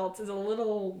about adults is a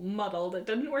little muddled. It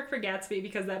didn't work for Gatsby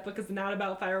because that book is not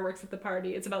about fireworks at the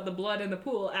party. It's about the blood in the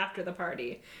pool after the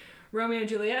party. Romeo and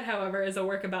Juliet, however, is a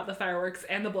work about the fireworks,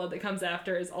 and the blood that comes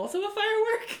after is also a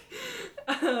firework."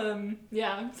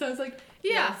 So I was like,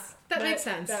 yes, that makes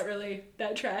sense.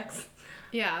 That tracks.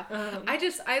 Yeah. I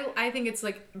think it's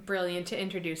like brilliant to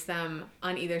introduce them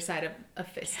on either side of a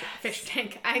fish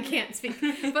tank. I can't speak.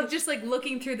 But just like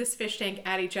looking through this fish tank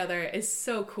at each other is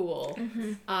so cool.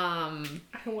 Mm-hmm. I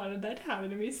wanted that to happen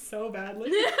to me so badly.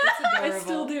 It's adorable. I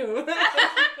still do.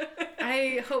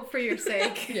 I hope for your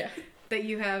sake. Yeah. That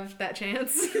you have that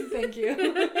chance. Thank you. Well,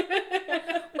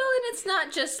 and it's not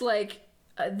just like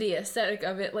the aesthetic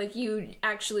of it. Like you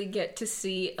actually get to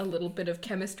see a little bit of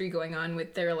chemistry going on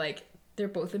with their like they're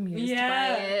both amused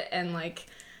by it, and like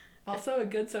also a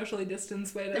good socially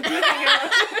distanced way to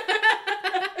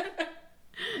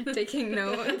taking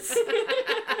notes.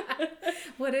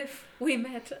 What if we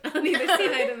met on either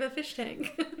side of a fish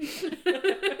tank?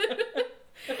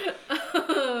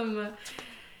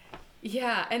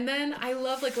 Yeah, and then I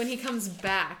love like when he comes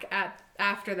back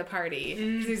after the party.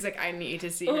 He's like, "I need to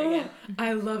see her again."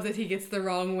 I love that he gets the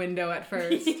wrong window at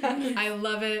first. Yes. I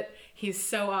love it. He's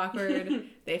so awkward.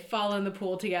 They fall in the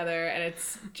pool together, and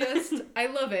it's just, I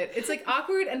love it. It's like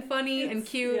awkward and funny and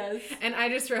cute. Yes. And I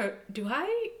just wrote, do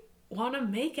I want to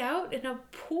make out in a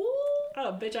pool?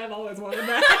 Oh, bitch, I've always wanted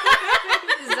that.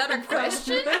 Is that a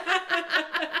question?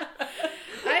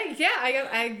 I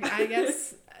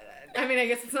guess. I mean, I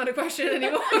guess it's not a question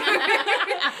anymore.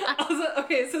 Also,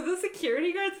 okay, so the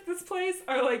security guards at this place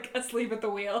are, like, asleep at the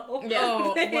wheel. Yeah.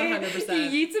 Oh, 100%.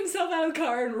 He yeets himself out of the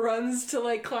car and runs to,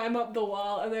 like, climb up the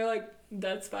wall, and they're like,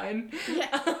 that's fine.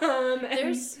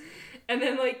 Yeah. And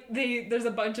then, like, there's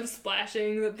a bunch of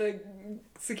splashing that the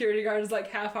security guard is, like,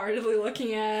 half-heartedly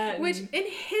looking at. Which, in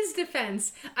his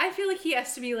defense, I feel like he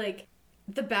has to be, like,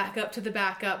 the backup to the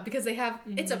backup because they have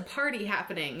it's a party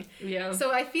happening. Yeah.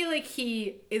 So I feel like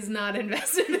he is not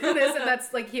invested in this, and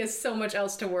that's like he has so much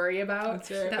else to worry about.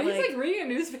 That's right. But he's like reading a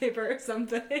newspaper or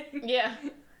something. Yeah.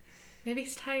 Maybe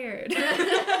he's tired.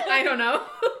 I don't know.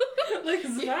 Like,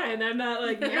 it's fine. I'm not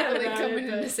like mad about coming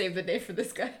in to save the day for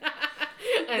this guy.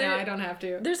 I know, I don't have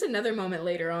to. There's another moment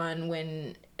later on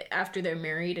when after they're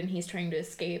married and he's trying to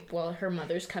escape while her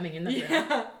mother's coming in the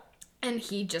room. And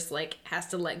he just, like, has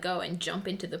to let go and jump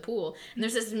into the pool. And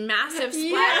there's this massive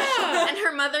splash. Yeah. And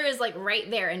her mother is, like, right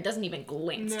there and doesn't even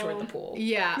glance toward the pool.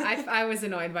 Yeah, I was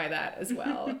annoyed by that as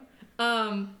well.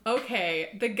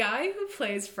 Okay, the guy who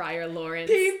plays Friar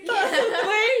Lawrence.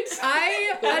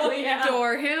 I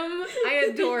adore him. I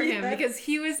adore him because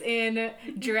he was in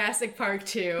Jurassic Park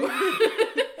 2.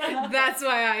 That's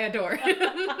why I adore him.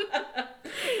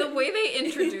 The way they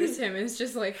introduce him is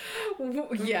just like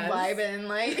vibing,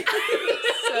 like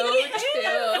so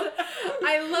chill.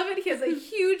 I love it. He has a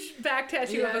huge back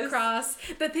tattoo of a cross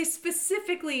that they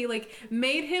specifically like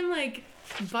made him like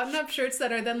button-up shirts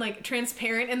that are then like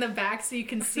transparent in the back so you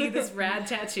can see this rad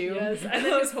tattoo. Yes. And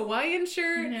then his Hawaiian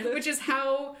shirt, which is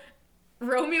how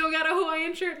Romeo got a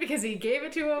Hawaiian shirt because he gave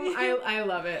it to him. I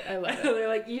love it. I love it. They're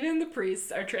like, even the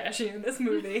priests are trashy in this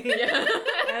movie. Yeah.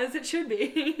 As it should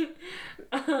be.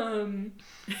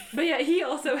 But yeah, he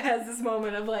also has this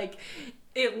moment of like,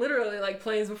 it literally like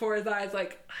plays before his eyes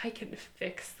like, I can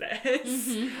fix this.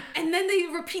 Mm-hmm. And then they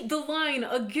repeat the line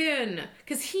again.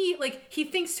 Because he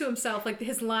thinks to himself like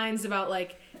his lines about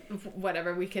like,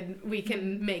 whatever, we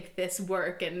can make this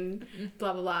work and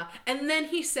blah blah blah, and then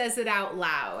he says it out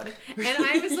loud, and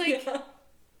I was like,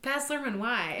 Baz Luhrmann,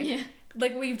 why? Yeah.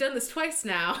 Like, we've done this twice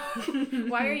now.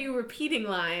 Why are you repeating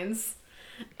lines?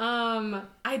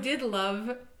 I did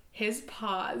love his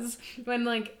pause when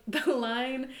like the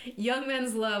line, young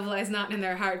men's love lies not in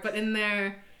their heart but in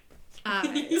their eyes.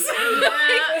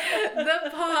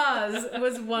 The pause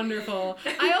was wonderful.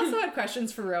 I also had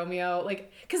questions for Romeo,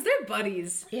 like, because they're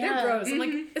buddies. Yeah. They're bros. I'm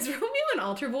like, is Romeo an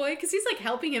altar boy? Because he's like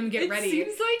helping him get ready.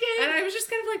 Seems like it. And I was just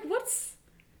kind of like, what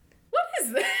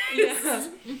is this? Yeah.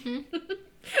 Mm-hmm.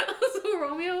 Also,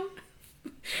 Romeo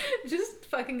just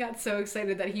fucking got so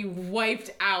excited that he wiped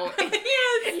out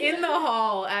in the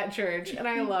hall at church, and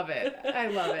I love it. I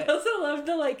love it. I also love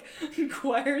the like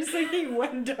choir singing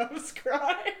When Doves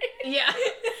Cry. Yeah.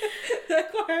 The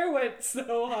choir went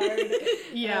so hard.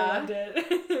 Yeah. I loved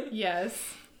it.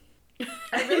 Yes.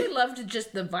 I really loved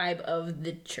just the vibe of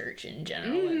the church in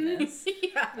general in this.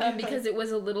 Yeah. Because it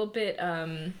was a little bit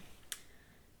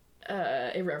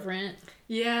irreverent.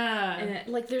 Yeah. And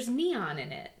like there's neon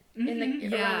in it.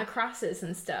 Around the crosses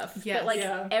and stuff. Yes. But like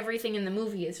everything in the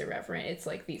movie is irreverent. It's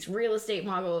like these real estate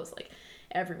moguls, like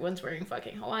everyone's wearing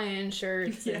fucking Hawaiian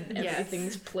shirts and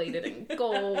everything's plated in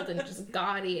gold and just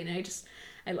gaudy, and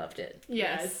I loved it.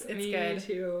 Yes, it's me good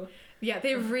too. Yeah,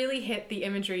 they really hit the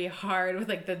imagery hard with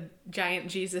like the giant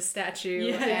Jesus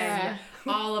statue and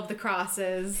all of the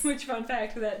crosses. Which, fun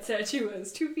fact, that statue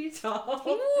was 2 feet tall.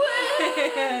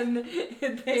 What? And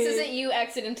this isn't you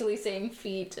accidentally saying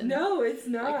feet. And no, it's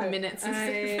not. Like minutes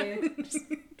and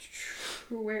stuff.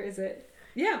 Where is it?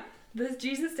 Yeah, this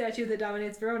Jesus statue that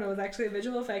dominates Verona was actually a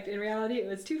visual effect. In reality, it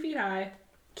was 2 feet high.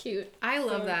 Cute. I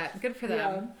love that. Good for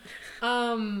them.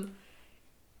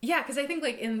 Yeah, because I think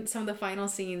like in some of the final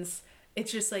scenes,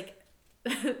 it's just like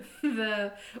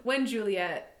when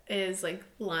Juliet is like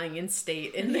lying in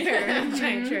state in their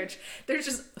giant church, there's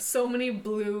just so many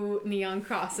blue neon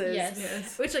crosses.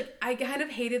 Yes. Which like I kind of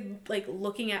hated like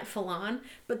looking at Falon,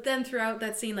 but then throughout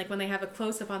that scene, like when they have a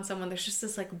close up on someone, there's just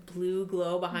this like blue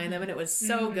glow behind them, and it was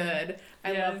so good.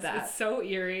 I love that. It's so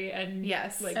eerie and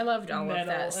like I loved all of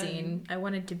that scene. I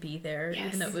wanted to be there,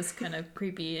 even though it was kind of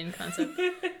creepy in concept.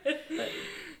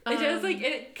 But it does like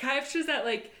it captures that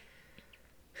like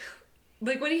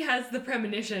when he has the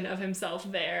premonition of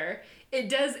himself there,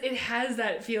 it has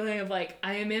that feeling of like,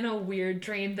 I am in a weird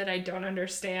dream that I don't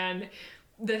understand,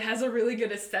 that has a really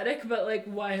good aesthetic, but like,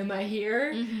 why am I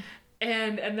here? Mm-hmm.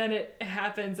 And then it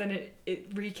happens and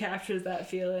it recaptures that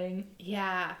feeling.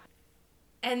 Yeah.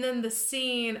 And then the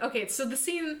scene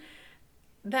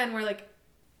then where like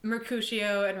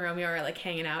Mercutio and Romeo are like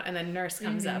hanging out, and then Nurse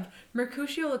comes up.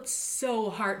 Mercutio looked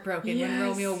so heartbroken when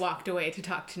Romeo walked away to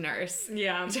talk to Nurse.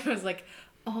 Yeah. Which I was like,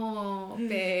 oh,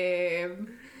 babe.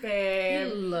 He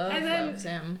loves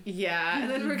him. Yeah. And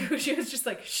then Mercutio's just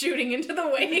like shooting into the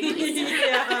waves.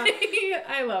 Yeah.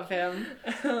 I love him.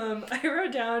 I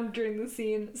wrote down during the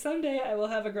scene, someday I will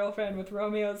have a girlfriend with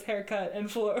Romeo's haircut and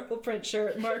floral print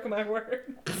shirt, mark my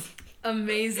words.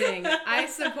 Amazing. I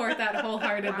support that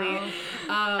wholeheartmentally.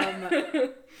 Wow.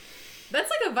 That's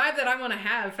like a vibe that I want to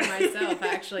have for myself,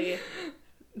 actually.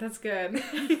 That's good.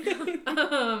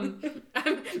 I'm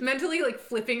mentally like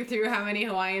flipping through how many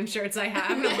Hawaiian shirts I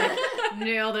have. And I'm like,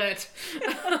 nailed it.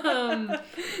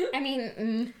 I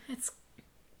mean, it's...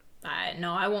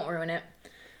 no, I won't ruin it.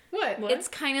 What? It's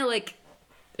kind of like...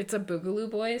 It's a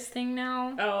Boogaloo Boys thing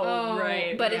now. Oh,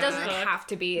 right. But it doesn't have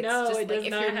to be. It's just like if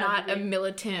you're not a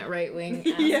militant right-wing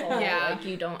asshole, like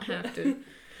you don't have to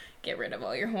get rid of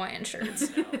all your Hawaiian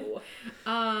shirts. No.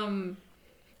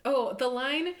 Oh, the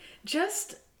line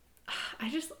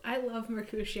I love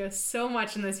Mercutio so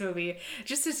much in this movie.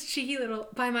 Just his cheeky little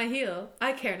 "by my heel,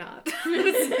 I care not."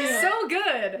 It's so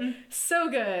good. So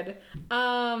good.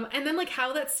 And then like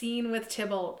how that scene with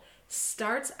Tybalt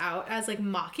starts out as like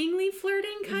mockingly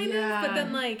flirting kind of, but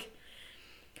then like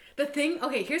the thing,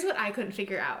 okay, here's what I couldn't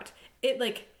figure out. It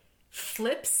like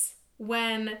flips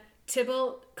when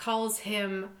Tybalt calls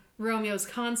him Romeo's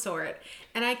consort,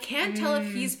 and I can't tell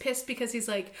if he's pissed because he's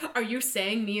like, are you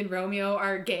saying me and Romeo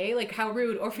are gay? Like, how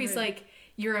rude. Or if he's like,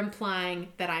 you're implying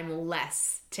that I'm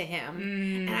less to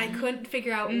him. And I couldn't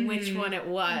figure out which one it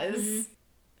was.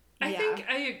 I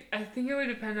think it would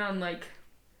depend on like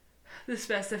the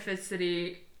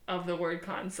specificity of the word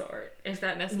consort, if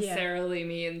that necessarily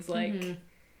means like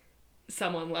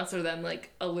someone lesser than like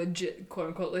a legit, quote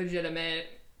unquote, legitimate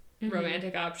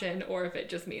romantic option, or if it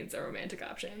just means a romantic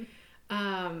option.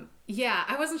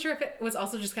 I wasn't sure if it was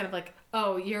also just kind of like,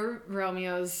 oh, you're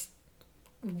Romeo's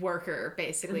worker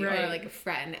basically, or like a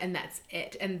friend, and that's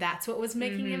it, and that's what was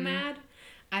making him mad.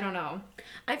 I don't know.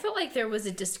 I felt like there was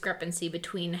a discrepancy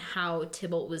between how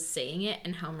Tybalt was saying it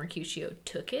and how Mercutio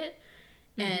took it,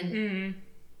 and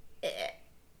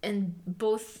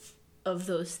both of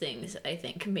those things I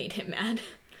think made him mad.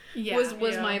 Was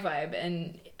my vibe,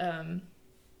 and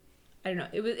I don't know.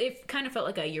 It kind of felt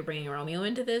like you're bringing Romeo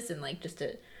into this, and like just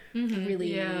a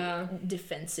really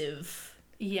defensive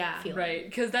feeling. Right,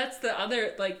 because that's the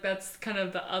other, like, that's kind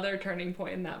of the other turning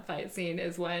point in that fight scene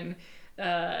is when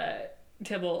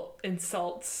Tybalt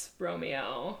insults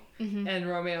Romeo, and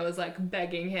Romeo is like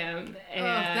begging him, and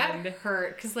that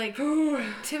hurt because like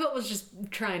Tybalt was just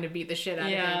trying to beat the shit out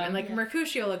of him, and like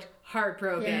Mercutio looked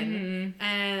heartbroken,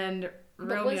 and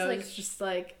Romeo was just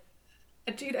like,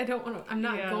 dude, I don't want to, I'm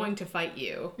not going to fight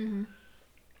you. And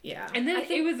then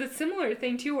it was a similar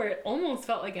thing too, where it almost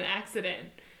felt like an accident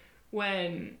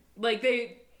when like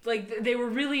they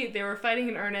were fighting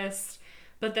in earnest,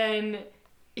 but then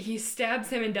he stabs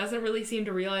him and doesn't really seem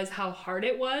to realize how hard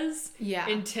it was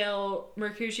until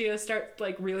Mercutio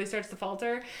really starts to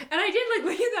falter. And I did like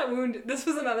look at that wound. This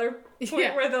was another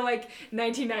point where the like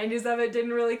 1990s of it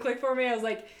didn't really click for me. I was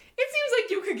like, it seems like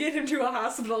you could get him to a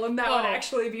hospital and that would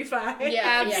actually be fine.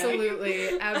 Yeah,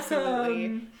 absolutely.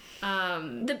 Absolutely.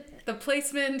 The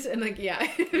placement and like,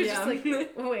 it was just like,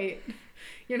 wait,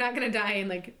 you're not going to die in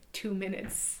like 2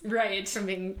 minutes. Right. From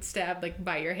being stabbed like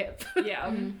by your hip.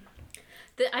 Yeah.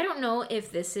 I don't know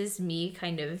if this is me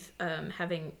kind of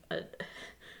having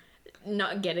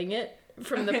not getting it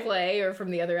from the play or from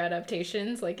the other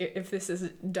adaptations, like if this is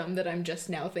dumb that I'm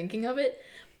just now thinking of it,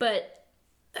 but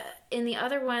in the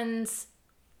other ones,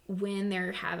 when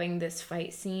they're having this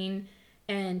fight scene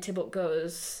and Tybalt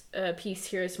goes, peace,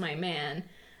 here's my man,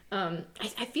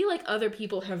 I feel like other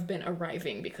people have been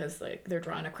arriving because like they're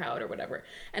drawing a crowd or whatever,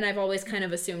 and I've always kind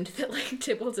of assumed that like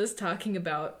Tybalt is talking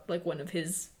about like one of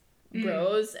his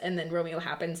bros, and then Romeo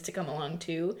happens to come along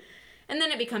too, and then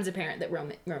it becomes apparent that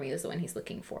Romeo is the one he's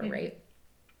looking for, right?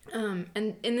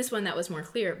 And in this one that was more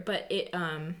clear, but it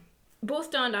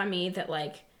both dawned on me that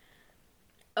like,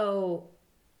 oh,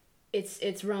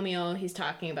 it's Romeo he's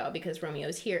talking about because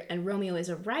Romeo's here, and Romeo is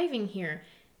arriving here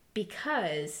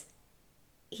because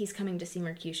he's coming to see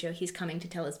Mercutio. He's coming to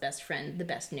tell his best friend the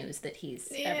best news that he's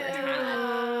ever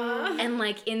had. And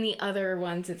like in the other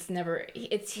ones, it's never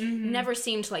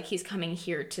seemed like he's coming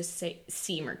here to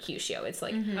see Mercutio. It's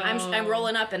like I'm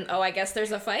rolling up and I guess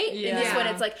there's a fight. In this one,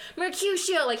 it's like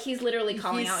Mercutio, like he's literally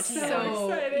calling out to him.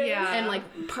 Excited. And like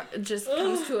just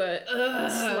comes to a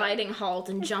sliding halt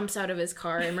and jumps out of his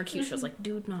car, and Mercutio's like,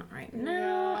 dude, not right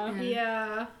now.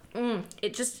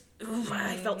 It just.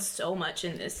 I felt so much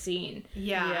in this scene.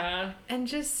 Yeah. And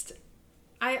just,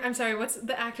 I'm sorry, what's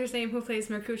the actor's name who plays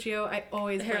Mercutio? I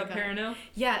always Harold Perrineau.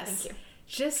 Yes. Thank you.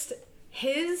 Just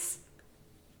his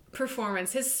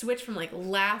performance, his switch from like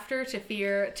laughter to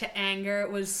fear to anger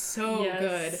was so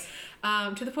good.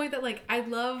 To the point that like, I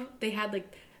love they had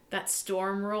like that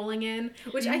storm rolling in,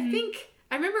 which I think...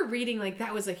 I remember reading, like,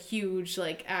 that was a huge,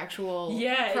 like, actual problem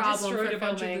it destroyed for a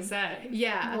bunch filming. of the set.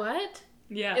 Yeah. What?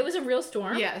 Yeah. It was a real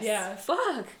storm? Yes. Yeah.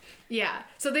 Fuck. Yeah.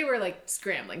 So they were, like,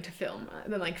 scrambling to film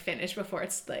and then, like, finish before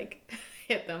it's, like,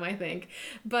 hit them, I think.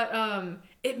 But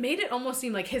it made it almost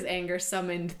seem like his anger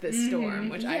summoned the storm,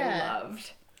 which I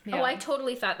loved. Yeah. Oh, I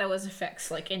totally thought that was effects,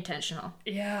 like, intentional.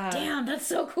 Yeah. Damn, that's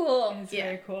so cool. It's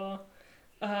very cool.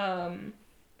 I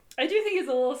do think it's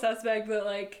a little suspect that,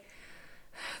 like,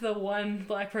 the one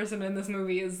black person in this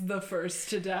movie is the first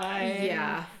to die.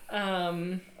 Yeah.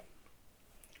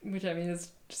 Which, I mean,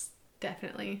 is just...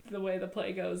 Definitely. The way the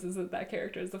play goes is that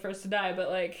character is the first to die, but,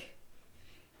 like...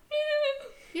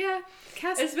 Yeah,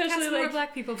 cast more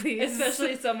black people, please.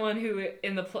 Especially someone who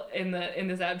in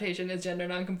this adaptation is gender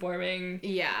nonconforming.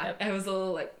 Yeah, I was a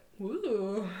little like,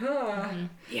 ooh,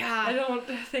 yeah. I don't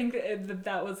think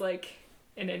that was like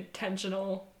an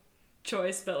intentional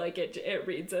choice, but like it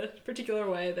reads a particular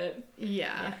way that.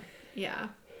 Yeah.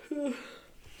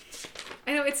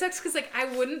 I know it sucks because like I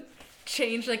wouldn't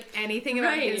change like anything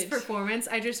about his performance.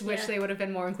 I just wish they would have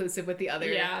been more inclusive with the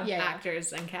other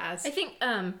actors and cast. I think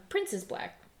Prince is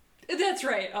black. That's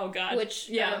right. Oh God. Which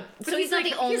so he's not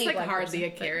the only. He's like black hardly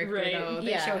person, a character though.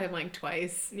 They show him like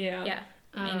twice. Yeah.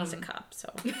 And he's a cop, so.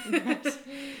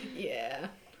 Yeah.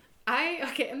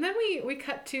 And then we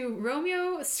cut to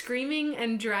Romeo screaming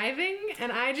and driving,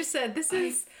 and I just said, this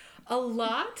is a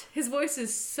lot. His voice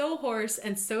is so hoarse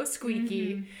and so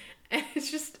squeaky, and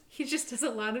he just does a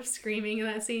lot of screaming in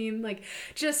that scene, like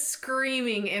just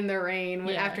screaming in the rain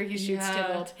after he shoots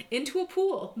Tybalt into a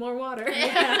pool, more water.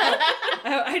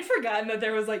 I'd forgotten that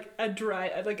there was like a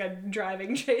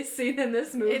driving chase scene in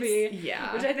this movie,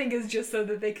 which I think is just so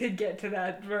that they could get to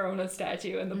that Verona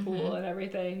statue in the pool and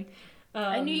everything.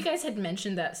 I knew you guys had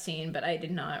mentioned that scene, but I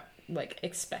did not like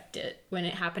expect it. When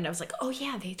it happened, I was like, oh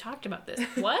yeah, they talked about this.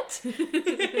 What?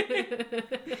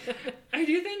 I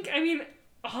do think, I mean,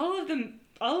 all of the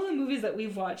movies that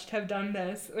we've watched have done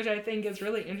this, which I think is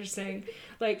really interesting.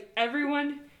 Like,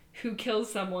 everyone who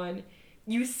kills someone,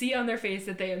 you see on their face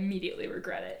that they immediately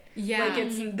regret it. Yeah.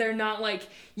 Like, they're not like,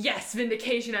 yes,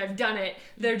 vindication, I've done it.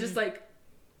 They're just like,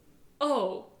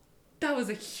 oh, that was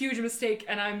a huge mistake,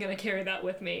 and I'm gonna carry that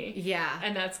with me. Yeah.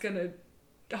 And that's gonna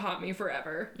haunt me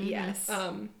forever. Yes.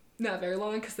 Not very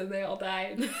long, because then they all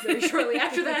died very shortly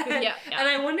after that. Yeah. And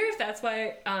I wonder if that's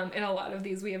why, in a lot of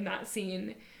these, we have not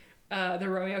seen the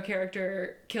Romeo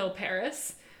character kill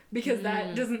Paris, because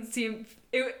that doesn't seem...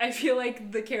 I feel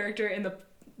like the character in the...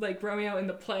 Like, Romeo in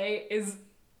the play is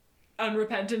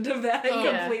unrepentant of that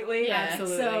completely. Yeah,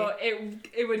 absolutely. So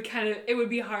it would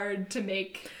be hard to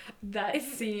make that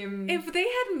seem... If they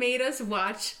had made us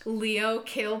watch Leo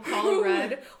kill Paul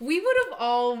Rudd, we would have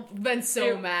all been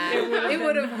so mad. It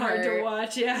would have been hard to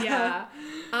watch, Yeah.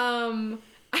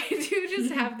 I do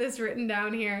just have this written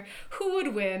down here. Who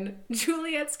would win?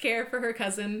 Juliet's care for her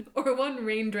cousin or one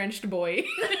rain-drenched boy?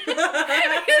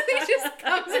 Because he just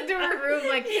comes into her room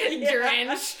like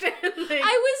drenched. And, like...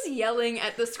 I was yelling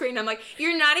at the screen. I'm like,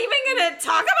 you're not even gonna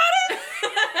talk about it?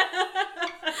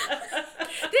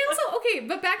 They also,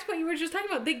 but back to what you were just talking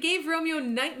about. They gave Romeo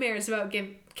nightmares about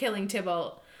killing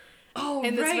Tybalt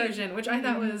in this version, which I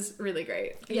thought was really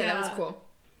great. Yeah, that was cool.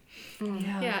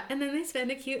 Yeah, and then they spend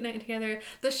a cute night together.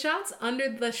 The shots under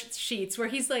the sheets where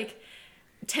he's like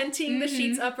tenting the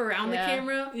sheets up around the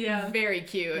camera, very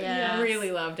cute. Yes. Really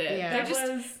loved it. Yeah.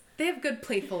 They have good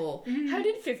playful. How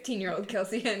did 15-year-old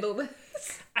Kelsey handle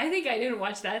this? I think I didn't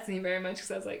watch that scene very much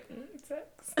because I was like,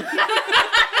 sex.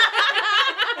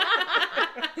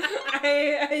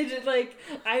 I just like,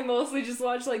 I mostly just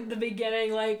watched like the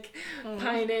beginning, like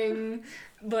pining,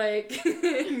 like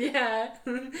the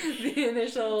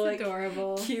initial like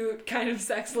adorable, cute kind of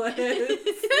sexless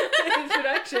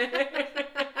introduction.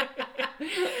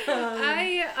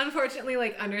 I unfortunately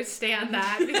like understand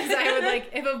that because I would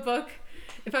like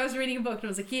if I was reading a book and I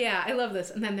was like, yeah, I love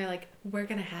this, and then they're like, we're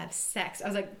gonna have sex. I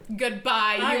was like,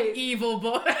 goodbye, you evil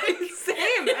boy.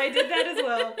 Same. I did that as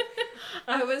well.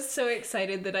 I was so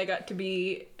excited that I got to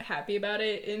be happy about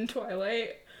it in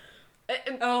Twilight.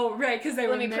 Oh, right, because they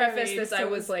were married. Let me preface this, I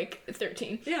was like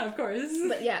 13. Yeah, of course.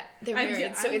 But yeah, they're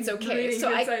married, so it's okay.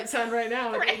 So I sound right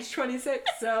now at age 26,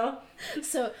 so...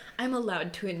 So I'm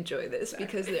allowed to enjoy this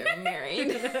because they're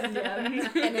married.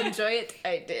 And enjoy it,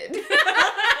 I did.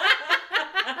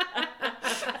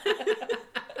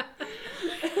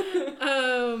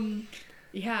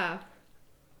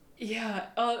 Yeah,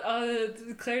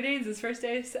 Claire Danes' first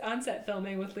day on set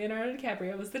filming with Leonardo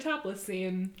DiCaprio was the topless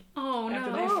scene. Oh, no.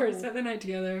 After they first spent the night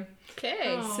together.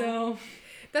 Okay. So...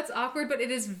 That's awkward, but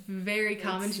it is very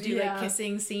common to do like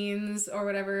kissing scenes or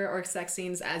whatever, or sex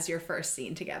scenes as your first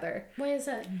scene together. Why is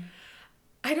that?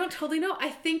 I don't totally know. I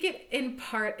think it in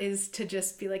part is to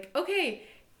just be like, okay,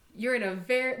 you're in a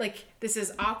very, like, this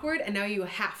is awkward and now you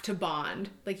have to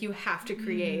bond. Like, you have to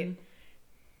create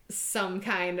some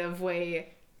kind of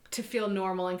way to feel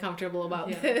normal and comfortable about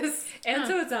this. And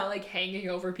so it's not like hanging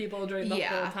over people during the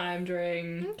whole time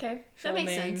during filming. That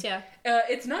makes sense, yeah.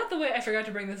 It's not the way, I forgot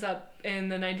to bring this up in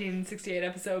the 1968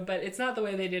 episode, but it's not the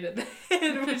way they did it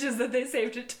then, which is that they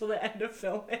saved it till the end of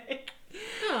filming. Which,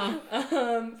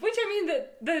 I mean,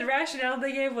 the rationale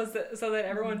they gave was so that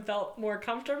everyone felt more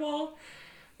comfortable.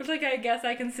 Which, like, I guess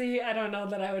I can see. I don't know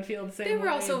that I would feel the same way. They were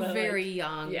also very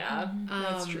young. Yeah,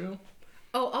 that's true.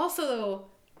 Oh, also, though,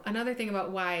 another thing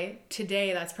about why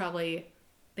today that's probably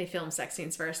they film sex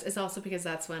scenes first is also because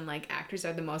that's when like actors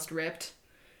are the most ripped.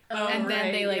 And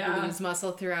then they like lose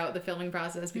muscle throughout the filming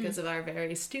process because of our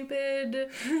very stupid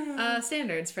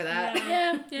standards for that.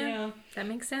 Yeah. That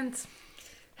makes sense.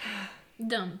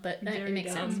 Dumb, but it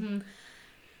makes sense. Mm-hmm.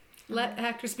 Let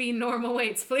actors be normal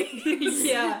weights, please.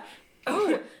 Yeah.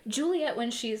 Oh, Juliet,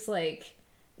 when she's like,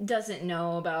 doesn't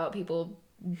know about people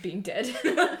being dead.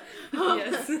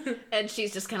 Yes. And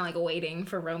she's just kind of like waiting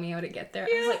for Romeo to get there.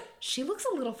 I was like, she looks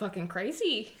a little fucking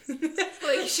crazy.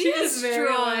 Like, she is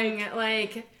strong,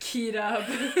 like keyed up.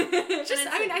 Just,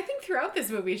 I mean, I think throughout this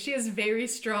movie, she is very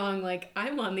strong, like,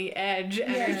 I'm on the edge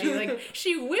energy. Like,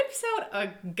 she whips out a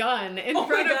gun in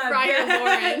front of Friar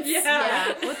Lawrence.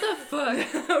 Yeah. What the fuck?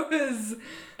 That was...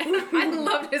 I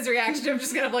loved his reaction of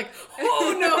just kind of like,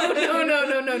 oh,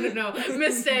 no.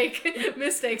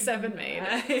 Mistakes have been made.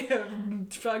 I have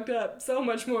fucked up so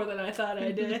much more than I thought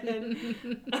I did.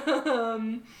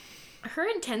 Her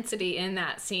intensity in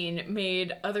that scene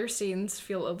made other scenes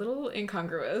feel a little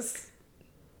incongruous.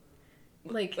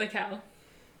 Like how?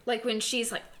 Like when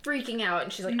she's like freaking out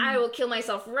and she's like, I will kill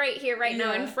myself right here, right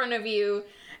now in front of you.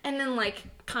 And then like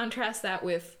contrast that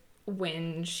with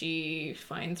when she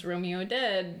finds Romeo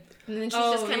dead. And then she's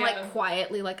just kind of like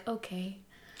quietly like, okay,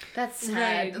 that's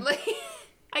sad. Right. Like,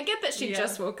 I get that she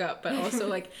just woke up, but also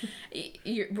like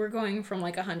we're going from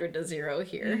like 100 to 0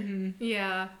 here. Mm-hmm.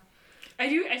 Yeah.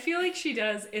 I feel like she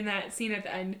does in that scene at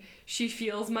the end. She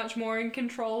feels much more in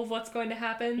control of what's going to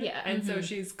happen. Yeah. And so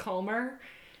she's calmer.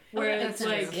 Whereas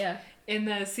like in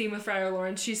the scene with Friar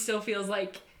Lawrence, she still feels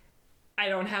like I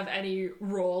don't have any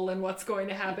role in what's going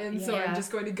to happen, so I'm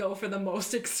just going to go for the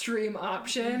most extreme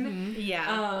option. Mm-hmm.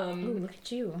 Yeah. Ooh, look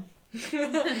at you.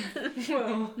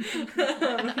 Well,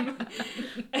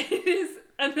 it is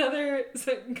another,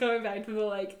 so going back to the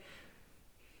like,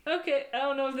 okay, I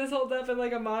don't know if this holds up in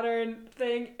like a modern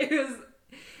thing. It was,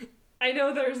 I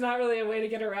know there's not really a way to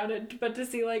get around it, but to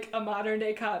see like a modern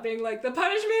day cop being like, the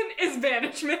punishment is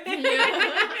banishment.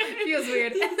 Yeah. Feels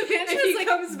weird. And the Mantua if he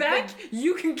comes back,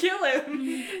 you can kill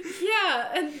him.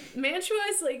 Yeah, and Mantua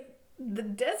is like the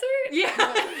desert. Yeah.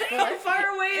 How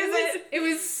far away is it? It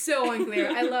was so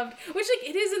unclear. I loved, which like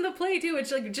it is in the play too.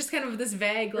 Which like just kind of this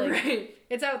vague like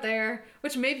it's out there,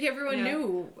 which maybe everyone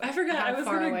knew. I forgot. I was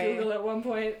gonna Google at one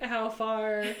point how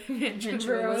far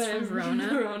Mantua was from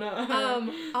Verona.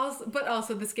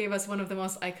 Also this gave us one of the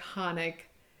most iconic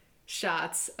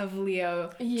shots of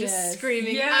Leo just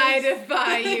screaming, I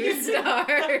defy you,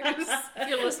 stars. If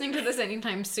you're listening to this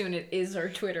anytime soon, it is our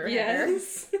Twitter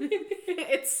Yes.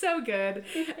 It's so good.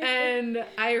 And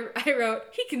I wrote,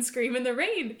 he can scream in the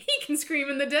rain. He can scream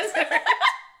in the desert.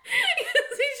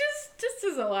 Because he just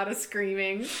does a lot of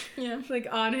screaming. Yeah. Like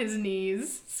on his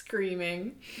knees,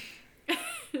 screaming. I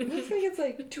think it's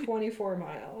like 24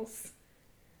 miles.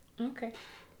 Okay.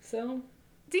 So...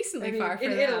 decently far for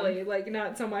in them. Italy, like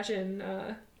not so much in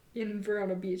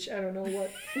Verona Beach. I don't know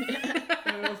what.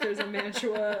 I don't know if there's a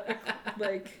Mantua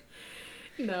like.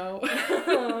 No.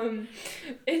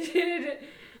 It did.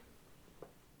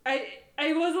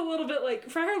 I was a little bit like,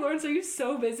 Friar Lawrence, are you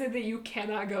so busy that you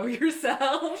cannot go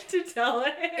yourself to tell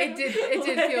him? It did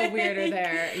feel weirder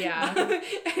there, yeah.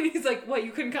 And he's like, what,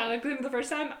 you couldn't contact him the first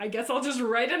time? I guess I'll just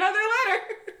write another letter.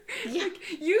 Yeah.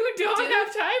 Like, you don't have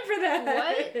time for that.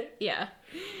 What? Yeah.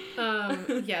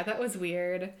 Yeah, that was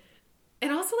weird.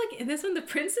 And also, like, in this one, the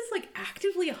prince is, like,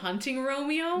 actively hunting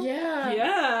Romeo. Yeah.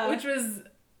 Yeah. Which was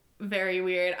very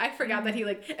weird. I forgot that he,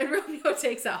 like, and Romeo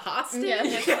takes a hostage.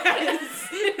 Yes.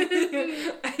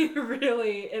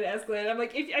 It escalated. I'm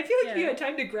like, I feel like if you had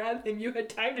time to grab him, you had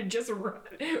time to just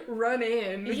run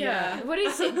in. Yeah. What do you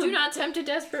say? Do not tempt a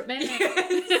desperate man.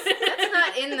 That's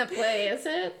not in the play, is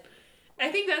it?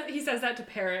 I think that he says that to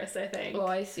Paris, I think. Oh,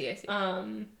 I see.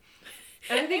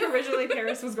 And I think originally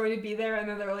Paris was going to be there, and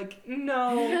then they were like,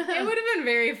 no. It would have been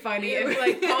very funny if,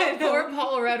 like, poor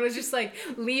Paul Rudd was just, like,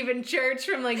 leaving church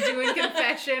from, like, doing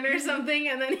confession or something,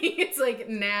 and then he gets, like,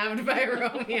 nabbed by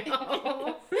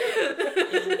Romeo.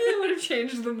 It would have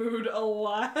changed the mood a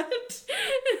lot.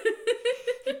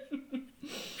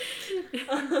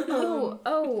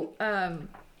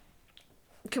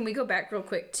 Can we go back real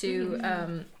quick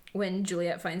to when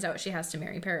Juliet finds out she has to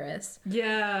marry Paris?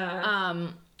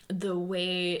 Yeah. The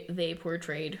way they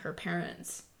portrayed her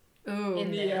parents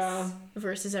in this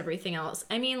versus everything else.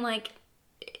 I mean, like,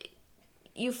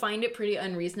 you find it pretty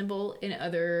unreasonable in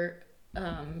other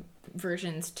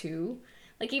versions too.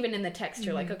 Like, even in the text,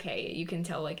 you're like, okay, you can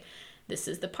tell, like, this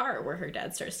is the part where her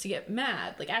dad starts to get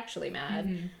mad, like, actually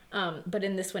mad. But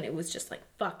in this one, it was just, like,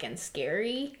 fucking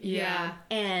scary. Yeah.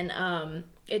 And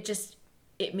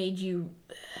it made you...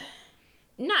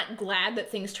 not glad that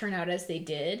things turn out as they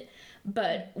did,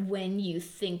 but when you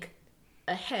think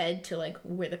ahead to like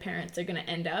where the parents are going to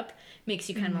end up, makes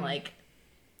you kind of like,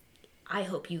 I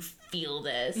hope you feel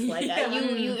this. Like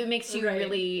it makes you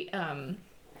really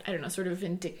I don't know, sort of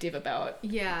vindictive about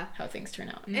how things turn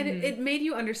out. And it made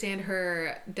you understand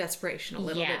her desperation a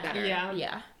little bit better.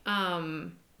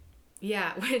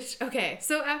 Yeah. Which, okay,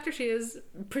 so after she is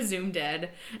presumed dead,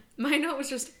 my note was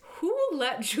just, who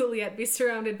let Juliet be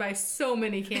surrounded by so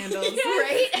many candles?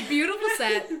 Right? Beautiful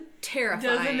set,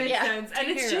 terrifying. Doesn't make sense. And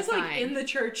it's just like in the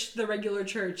church, the regular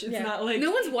church. It's not like...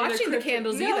 No one's watching the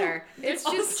candles either. It's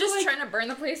just like, trying to burn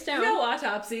the place down. No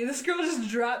autopsy. This girl just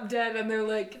dropped dead and they're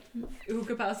like, who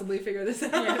could possibly figure this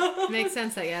out? Yeah. Makes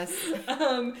sense, I guess.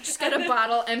 Just got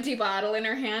a empty bottle in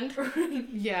her hand.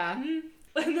 Yeah.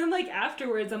 And then like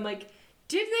afterwards, I'm like,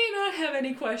 did they not have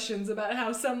any questions about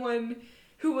how someone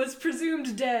who was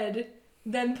presumed dead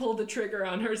then pulled the trigger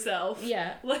on herself?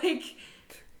 Yeah. Like,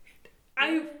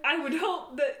 I would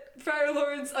hope that Friar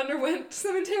Lawrence underwent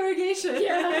some interrogation.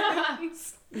 Yeah.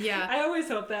 Yeah. I always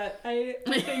hope that. I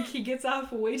think he gets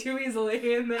off way too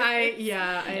easily in this. I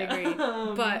agree.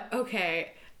 But,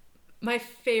 okay. My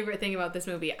favorite thing about this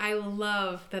movie, I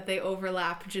love that they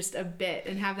overlap just a bit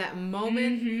and have that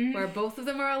moment where both of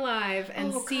them are alive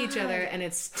and see each other and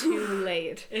it's too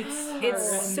late.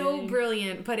 It's so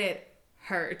brilliant, but it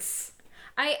hurts.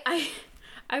 I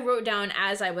wrote down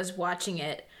as I was watching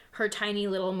it, her tiny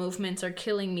little movements are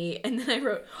killing me, and then I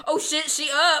wrote, oh shit,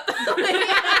 she up!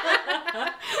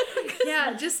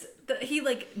 Yeah, he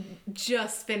like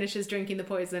just finishes drinking the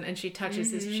poison and she touches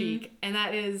his cheek, and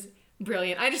that is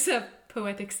brilliant. I just have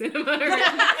poetic cinema.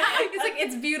 It's like,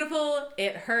 it's beautiful,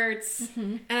 it hurts,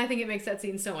 and I think it makes that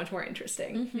scene so much more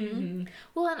interesting.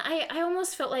 Well, and I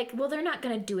almost felt like, well, they're not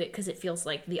gonna do it because it feels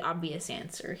like the obvious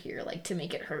answer here, like to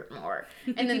make it hurt more.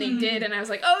 And then they did, and I was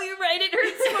like, oh, you're right, it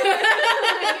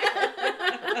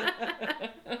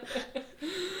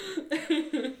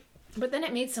hurts more. But then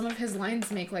it made some of his lines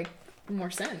make like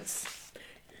more sense.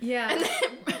 Yeah. And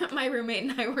then my roommate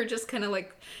and I were just kind of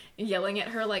like yelling at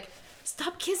her, like,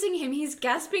 stop kissing him, he's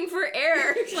gasping for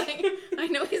air. Like, I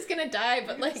know he's gonna die,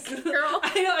 but like, girl.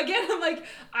 I know, again, I'm like,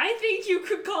 I think you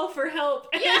could call for help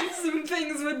and some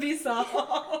things would be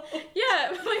solved.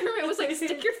 Yeah, my roommate was like,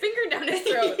 stick your finger down his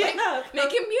throat. Like,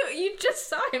 make him mute. You just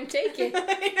saw him take it.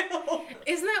 I know.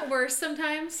 Isn't that worse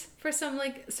sometimes for some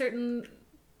like certain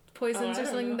poisons or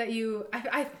something that you...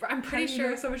 I'm pretty sure...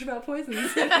 You know so much about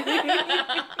poisons.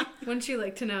 Wouldn't you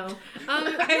like to know?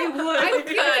 I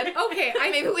would. Okay,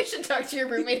 maybe we should talk to your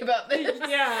roommate about this.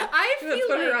 Yeah. I feel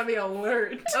put like... her on the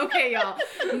alert. Okay, y'all.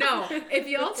 No, if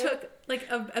y'all took like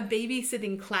a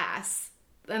babysitting class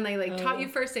and they like taught you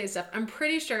first aid stuff, I'm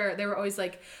pretty sure they were always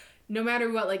like, no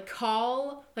matter what, like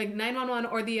call like 911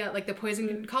 or the like the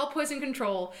poison call poison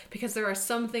control, because there are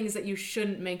some things that you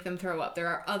shouldn't make them throw up. There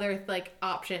are other like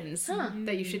options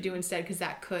that you should do instead, because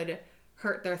that could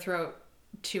hurt their throat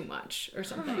too much or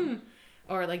something,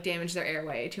 or like damage their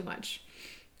airway too much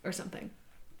or something.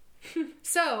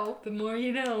 So the more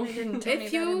you know.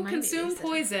 If you consume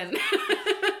poison,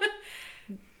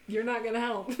 you're not gonna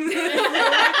help.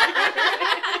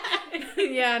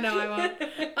 Yeah, no, I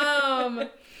won't.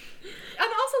 And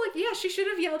also, like, yeah, she should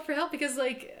have yelled for help, because,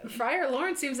 like, Friar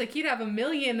Lawrence seems like he'd have a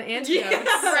million antidotes. Yeah,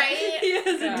 right? He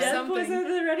has a death poison at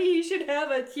the ready. He should have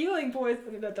a healing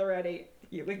poison at the ready.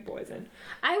 Healing poison.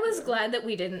 I was glad that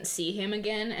we didn't see him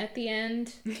again at the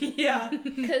end. Yeah.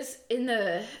 Because in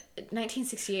the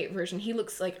 1968 version, he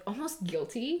looks, like, almost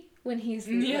guilty when he's...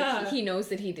 like, he knows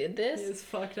that he did this. He is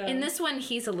fucked up. In this one,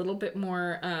 he's a little bit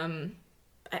more...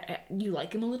 you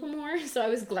like him a little more, so I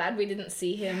was glad we didn't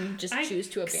see him just choose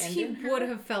to abandon her. He would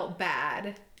have felt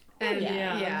bad. And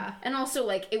yeah. And also,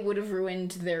 like, it would have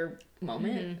ruined their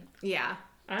moment. Yeah.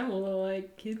 I'm a little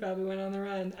like, he probably went on the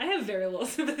run. I have very little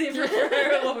sympathy for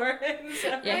Friar Lawrence.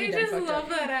 Yeah, I just love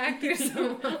that actor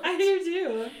so much. I do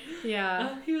too.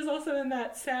 Yeah. He was also in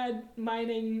that sad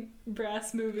mining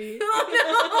brass movie. Oh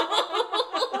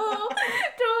no!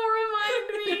 Don't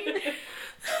remind me.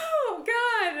 Oh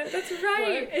God, that's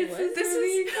right. It's this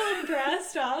movie called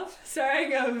Brass Off,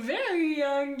 starring a very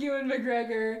young Ewan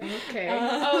McGregor. Okay.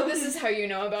 This is how you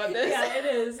know about this. Yeah, it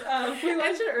is. We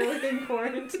watched it early in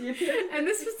quarantine. And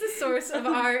this was the source of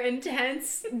our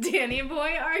intense Danny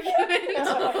Boy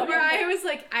argument, where I was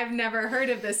like, I've never heard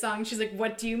of this song. She's like,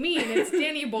 what do you mean? It's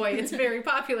Danny Boy. It's very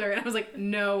popular. And I was like,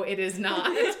 no, it is not.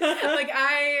 Like,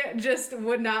 I just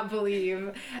would not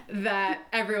believe that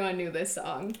everyone knew this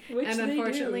song. Which and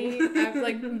unfortunately,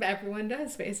 like, everyone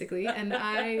does, basically. And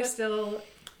I still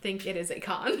think it is a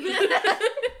con.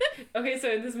 Okay, so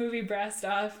in this movie, Brassed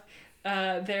Off,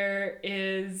 there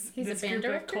is He's this a band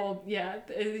group director? of coal. Yeah,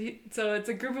 so it's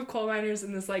a group of coal miners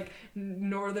in this like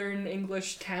northern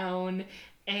English town,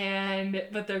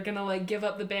 but they're gonna like give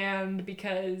up the band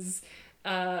because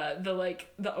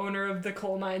the owner of the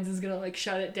coal mines is gonna like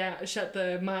shut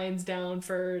the mines down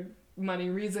for money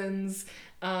reasons.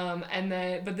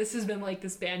 But this has been like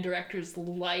this band director's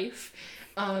life.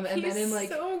 And he's then in like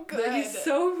so good.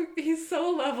 He's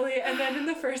so lovely, and then in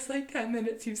the first like 10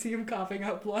 minutes you see him coughing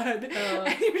up blood,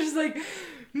 and you're just like,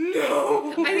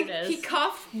 no. I think he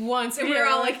coughed once, and we were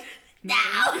all like, no,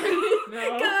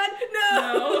 no. God,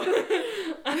 no.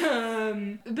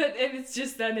 But it's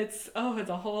just then it's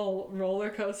a whole roller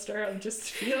coaster of just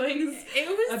feelings. It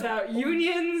was about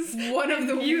unions, one of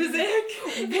the music,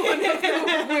 one of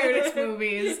the weirdest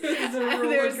movies. It's a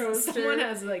roller coaster. Someone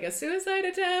has like a suicide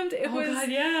attempt. God,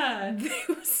 yeah. It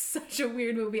was such a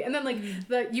weird movie. And then like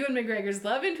Ewan McGregor's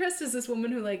love interest is this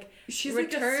woman who like she's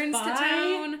returns like a to spy.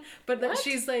 town, but that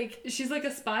she's like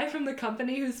a spy from the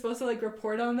company who's supposed to like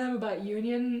report on them about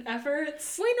union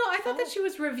efforts. Wait, no, I thought that she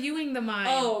was reviewing the mine.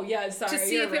 Oh yeah, sorry. To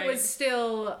see if it was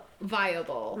still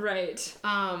viable. Right.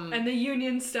 And the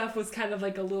union stuff was kind of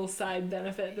like a little side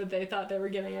benefit that they thought they were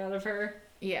getting out of her.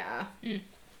 Yeah.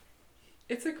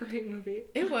 It's a great movie.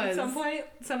 It was. At some point,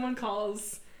 someone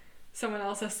calls someone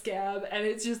else a scab, and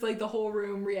it's just like the whole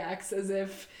room reacts as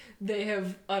if they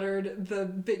have uttered the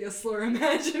biggest slur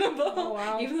imaginable. Oh,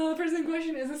 wow. Even though the person in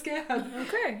question is a scab.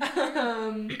 Okay.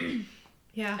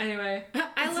 Yeah. Anyway.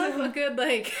 I love a good,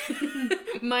 like,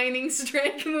 mining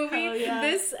strike movie. Hell yeah.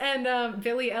 This and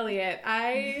Billy Elliot.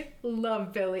 I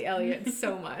love Billy Elliot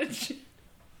so much.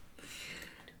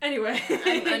 Anyway.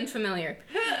 I'm unfamiliar.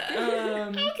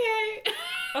 Okay.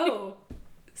 Oh,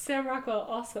 Sam Rockwell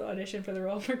also auditioned for the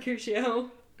role of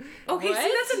Mercutio. Okay, What?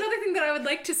 see, that's another thing that I would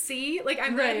like to see. Like,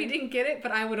 I'm glad he didn't get it,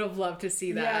 but I would have loved to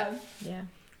see that. Yeah.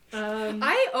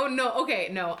 I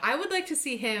would like to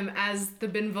see him as the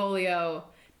Benvolio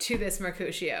to this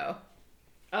Mercutio.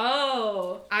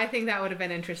 Oh. I think that would have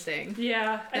been interesting.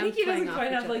 Yeah. I Them think he doesn't playing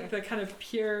quite off have each like other. the kind of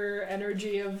pure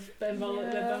energy of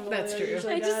Benvolio. Yeah, that's true.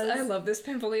 I love this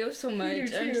Benvolio so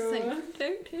much. do I'm just too. like,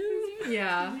 thank you.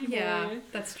 Yeah, Boy. yeah,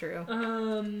 that's true.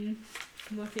 I'm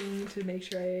looking to make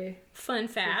sure I Fun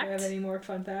if I have fact. any more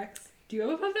fun facts. Do you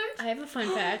have a fun fact? I have a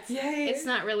fun fact. Yay! It's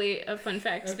not really a fun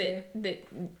fact Okay. that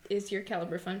is your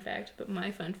caliber fun fact, but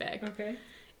my fun fact Okay.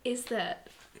 is that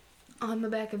on the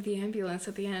back of the ambulance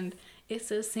at the end, it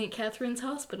says St. Catherine's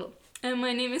Hospital. And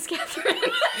my name is Catherine.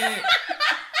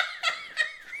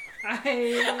 I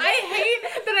hate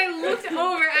that I looked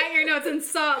over at your notes and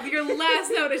saw your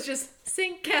last note is just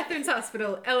St. Catherine's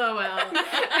Hospital, LOL. And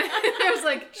I was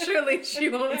like, surely she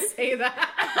won't say that.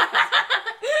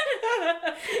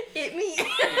 Hit me.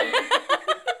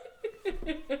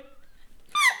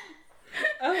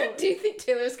 Oh. Do you think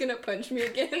Taylor's gonna punch me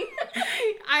again?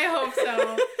 I hope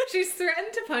so. She's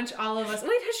threatened to punch all of us.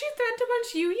 Wait, has she threatened to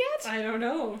punch you yet? I don't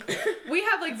know. We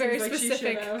have like very Seems like she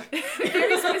specific, should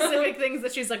very specific things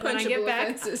that she's like, when I get Punchable back,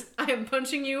 offenses. I am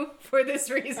punching you for this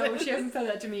reason. Oh, she hasn't said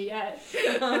that to me yet.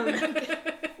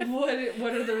 What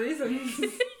are the reasons?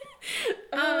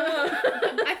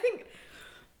 I think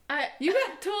you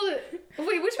got told it.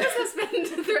 Wait, which of us has been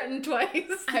threatened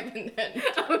twice? I've been threatened.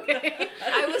 Okay.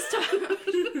 I was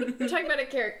talking about a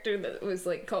character that was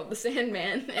like called the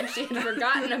Sandman, and she had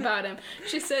forgotten about him.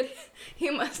 She said, he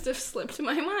must have slipped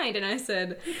my mind, and I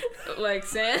said, like,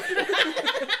 Sand?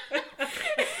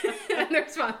 And the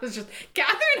response was just,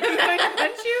 Catherine, I'm going to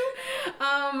punch you.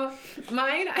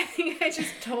 Mine, I think I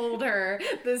just told her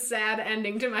the sad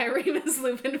ending to my Remus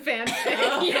Lupin fanfic.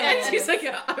 And she's like,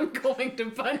 I'm going to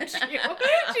punch you.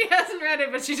 She hasn't read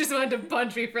it, but she just wanted to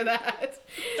punch me for that.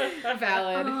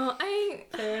 Valid.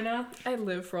 Fair enough. I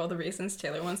live for all the reasons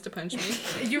Taylor wants to punch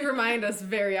me. You remind us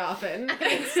very often.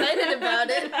 I'm excited about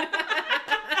it.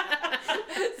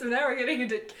 So now we're getting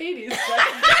into Katie's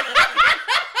stuff.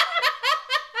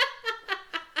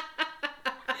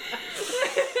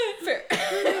 Fair.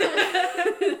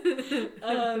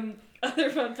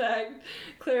 Other fun fact,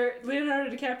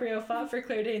 Leonardo DiCaprio fought for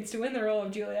Claire Danes to win the role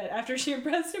of Juliet after she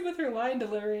impressed him with her line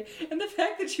delivery and the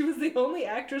fact that she was the only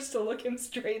actress to look him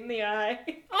straight in the eye.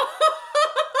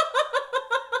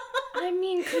 I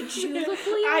mean, could you look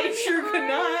Leo I sure could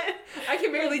not. I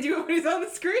can barely do it when he's on the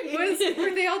screen.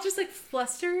 Were they all just like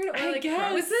flustered? Or I like,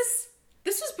 guess. Was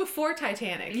this was before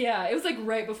Titanic. Yeah, it was like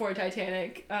right before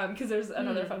Titanic, because there's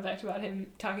another fun fact about him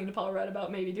talking to Paul Rudd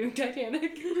about maybe doing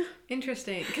Titanic.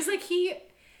 Interesting. Because like he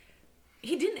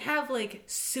didn't have like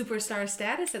superstar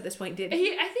status at this point, did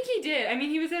he? I think he did. I mean,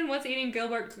 he was in What's Eating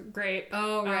Gilbert Grape.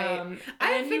 Oh, right. And I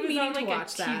have then he been was meaning on to like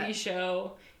watch a TV that.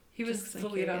 show He was the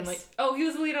lead on he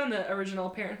was the lead on the original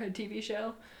Parenthood TV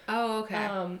show. Oh, okay.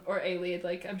 Or a lead,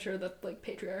 like I'm sure the like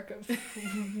patriarch of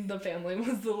the family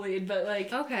was the lead, but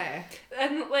like okay.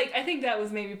 And like I think that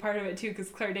was maybe part of it too, because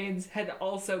Claire Danes had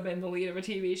also been the lead of a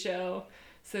TV show,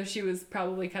 so she was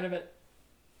probably kind of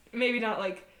maybe not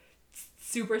like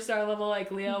superstar level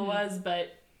like Leo was,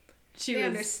 but they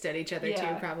understood each other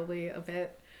too, probably a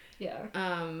bit. Yeah.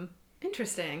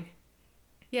 Interesting.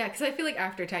 Yeah, because I feel like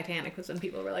after Titanic was when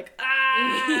people were like,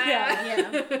 ah!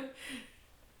 Yeah.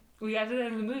 We got to the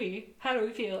end of the movie. How do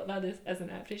we feel about this as an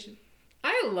adaptation?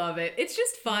 I love it. It's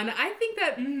just fun. I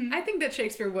think that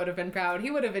Shakespeare would have been proud.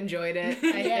 He would have enjoyed it.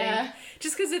 I think.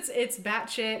 Just because it's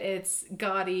batshit, it's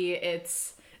gaudy,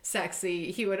 it's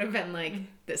sexy. He would have been like,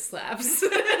 this slaps.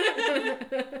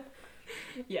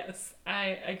 Yes,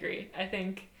 I agree.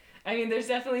 I mean, there's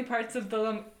definitely parts of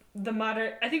the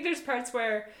modern. I think there's parts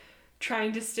where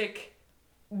trying to stick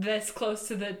this close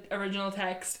to the original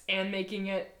text and making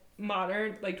it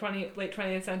modern, like late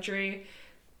 20th century,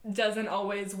 doesn't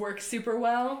always work super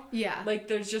well. Yeah. Like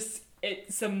there's just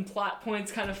some plot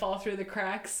points kind of fall through the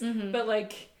cracks, but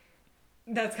like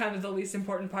that's kind of the least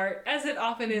important part, as it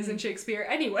often is in Shakespeare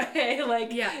anyway.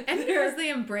 Like and because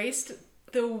they embraced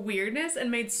the weirdness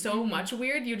and made so much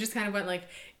weird, you just kind of went like,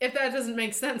 if that doesn't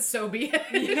make sense, so be it.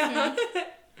 Yeah.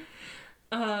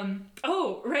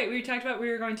 Oh, right. We talked about we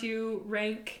were going to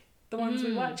rank the ones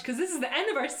we watched, because this is the end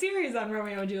of our series on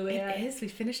Romeo and Juliet. It is. We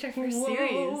finished our first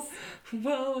series.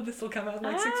 Whoa, this will come out in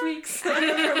like 6 weeks. I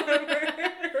don't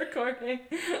remember recording.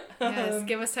 Yes,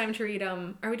 give us time to read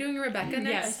are we doing Rebecca next?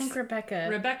 Yes, I think Rebecca.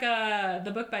 Rebecca,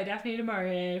 the book by Daphne du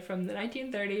Maurier from the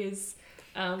 1930s.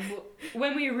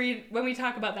 When we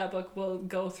talk about that book, we'll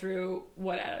go through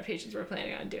what adaptations we're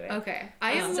planning on doing. Okay.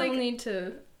 I still need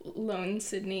to loan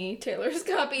Sydney Taylor's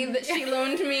copy that she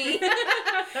loaned me.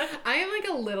 I am like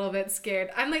a little bit scared.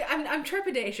 I'm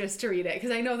trepidatious to read it because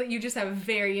I know that you just have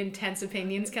very intense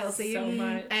opinions, Kelsey. So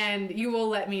much. And you will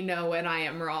let me know when I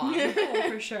am wrong. Oh,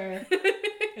 for sure.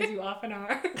 As you often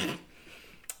are.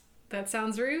 That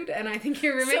sounds rude, and I think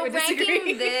your roommate would disagree.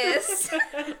 Ranking this.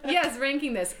 Yes,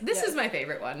 ranking this. This is my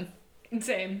favorite one.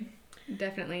 Same.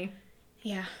 Definitely.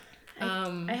 Yeah.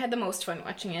 I had the most fun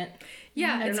watching it.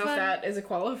 Yeah, I don't know if that is a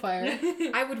qualifier.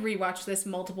 I would rewatch this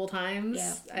multiple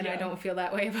times, and I don't feel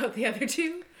that way about the other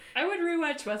two. I would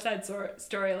rewatch West Side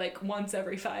Story like once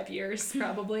every 5 years,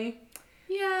 probably.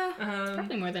 Yeah. It's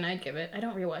probably more than I'd give it. I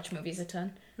don't rewatch movies a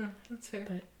ton. Oh, that's fair.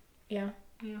 But, yeah.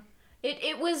 Yeah.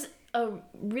 It was a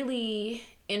really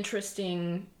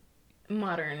interesting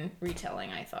modern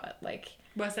retelling, I thought. Like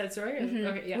West Side Story?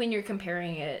 Okay, yeah. When you're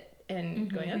comparing it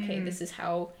and going, okay, this is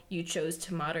how you chose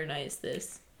to modernize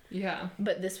this. Yeah.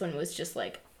 But this one was just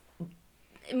like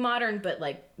modern, but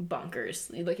like bonkers.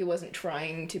 Like it wasn't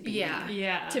trying to be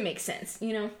to make sense,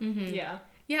 you know? Yeah.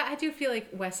 Yeah, I do feel like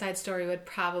West Side Story would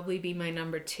probably be my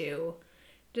number 2.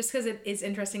 Just because it is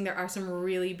interesting. There are some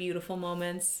really beautiful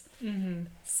moments.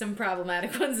 Some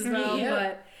problematic ones as well.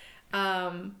 But,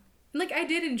 like, I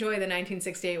did enjoy the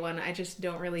 1968 one. I just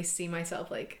don't really see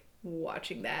myself, like,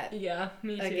 watching that. Yeah,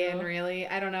 me too. Again, really.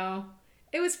 I don't know.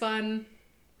 It was fun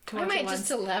to watch. I might just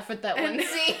to laugh at that one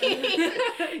scene.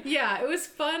 Yeah, it was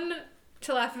fun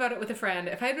to laugh about it with a friend.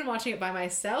 If I had been watching it by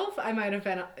myself, I might have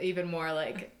been even more,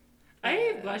 like...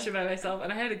 I watched it by myself,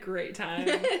 and I had a great time.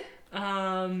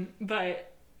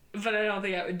 But I don't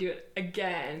think I would do it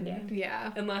again.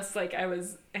 Yeah. Unless, like, I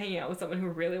was hanging out with someone who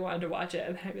really wanted to watch it,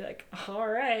 and I'd be like, all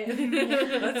right,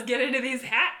 let's get into these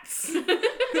hats.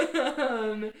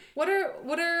 What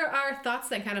are our thoughts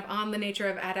then kind of on the nature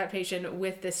of adaptation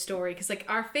with this story? Because, like,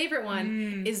 our favorite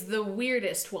one is the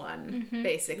weirdest one,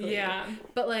 basically. Yeah.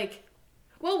 But, like,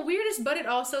 well, weirdest, but it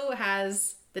also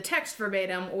has the text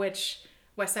verbatim, which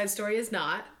West Side Story is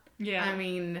not. Yeah. I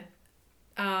mean...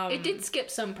 it did skip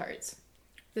some parts.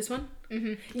 This one?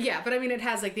 Yeah, but I mean, it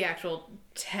has, like, the actual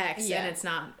text, and it's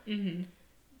not...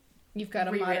 You've got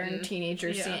a modern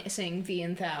teenager saying thee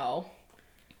and thou.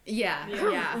 Yeah.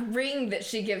 Her ring that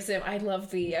she gives him, I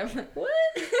love the... I'm like, what?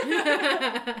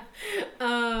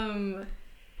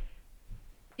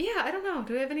 Yeah, I don't know.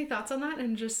 Do we have any thoughts on that?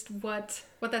 And just what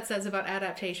that says about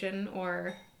adaptation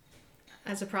or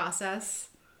as a process?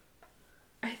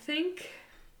 I think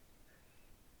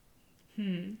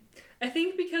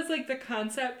because, like, the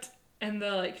concept and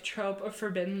the, like, trope of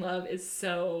forbidden love is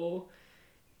so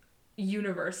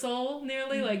universal,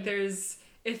 nearly. Like,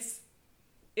 it's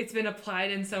been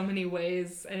applied in so many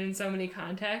ways and in so many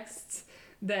contexts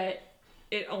that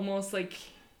it almost, like...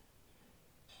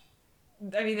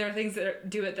 I mean, there are things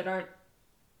that do it that aren't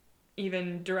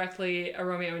even directly a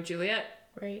Romeo and Juliet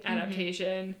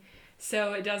adaptation.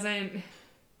 So it doesn't...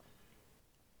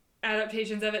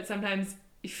 adaptations of it sometimes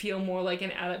feel more like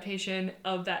an adaptation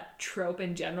of that trope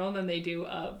in general than they do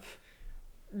of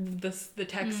the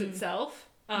text itself,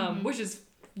 which is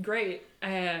great.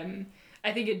 I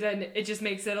think it just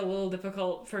makes it a little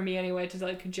difficult for me anyway to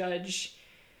like judge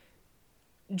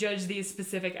these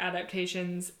specific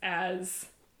adaptations as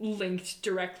linked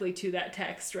directly to that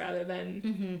text rather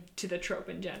than to the trope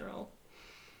in general.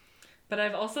 But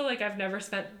I've also I've never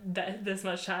spent this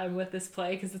much time with this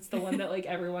play because it's the one that like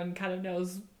everyone kind of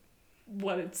knows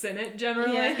what it's in it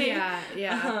generally. Yeah.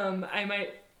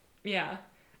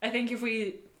 I think if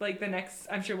we the next,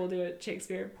 I'm sure we'll do a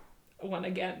Shakespeare one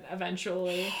again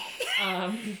eventually.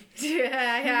 I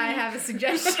have a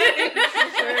suggestion.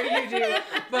 Sure you do.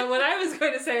 But what I was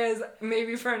going to say is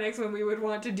maybe for our next one we would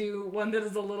want to do one that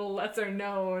is a little lesser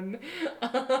known.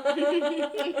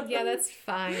 Yeah, that's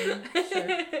fine.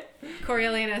 Sure.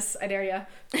 Coriolanus, I dare ya.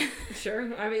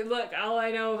 Sure. I mean, look, all I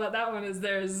know about that one is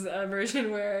there's a version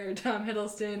where Tom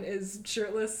Hiddleston is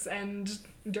shirtless and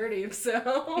dirty,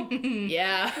 so...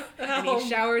 Yeah. And he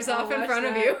showers off in front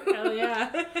of you. Hell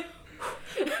yeah.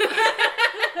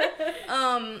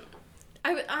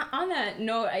 On that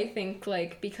note, I think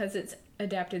because it's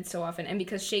adapted so often and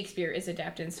because Shakespeare is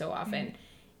adapted so often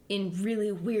in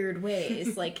really weird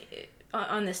ways,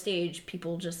 on the stage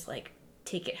people just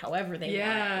take it however they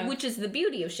want, which is the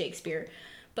beauty of Shakespeare.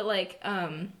 But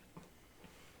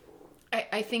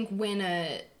I think when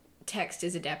a text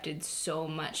is adapted so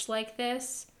much like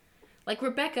this,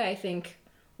 Rebecca, I think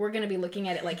we're going to be looking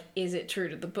at it is it true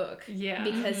to the book? Yeah.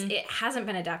 Because it hasn't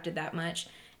been adapted that much,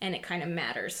 and it kind of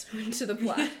matters to the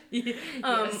plot.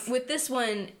 Yes. With this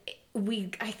one,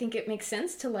 I think it makes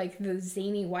sense to the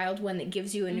zany, wild one that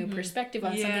gives you a new perspective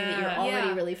on something that you're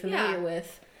already really familiar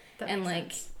with. That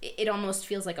and it almost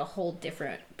feels like a whole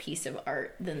different piece of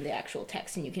art than the actual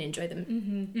text, and you can enjoy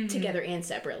them together and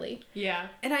separately. Yeah.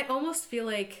 And I almost feel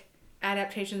like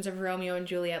adaptations of Romeo and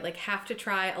Juliet have to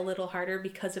try a little harder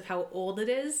because of how old it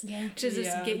is to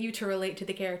just get you to relate to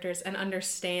the characters and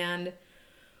understand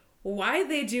why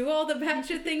they do all the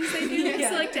batshit things they do.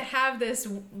 So to have this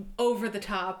over the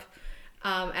top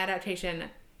adaptation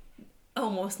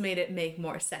almost made it make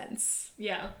more sense.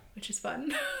 Yeah. Which is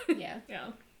fun. Yeah.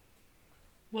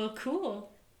 Well,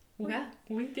 cool. Yeah.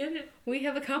 We did it. We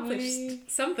have accomplished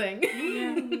something.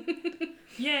 Yeah.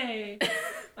 Yay.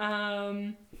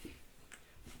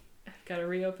 Got to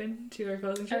reopen to our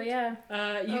closing shirt. Oh, yeah.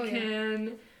 You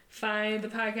can find the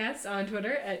podcast on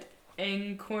Twitter at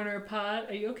engcornerpod.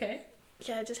 Are you okay?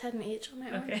 Yeah, I just had an H on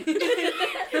my arm. Okay.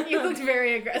 You looked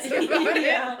very aggressive about it.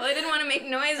 Well, I didn't want to make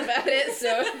noise about it,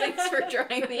 so thanks for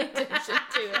drawing the attention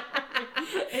to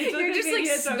it. You're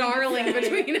just snarling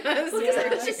between us.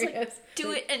 Yeah. Just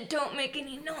do it and don't make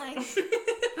any noise.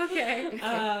 Okay.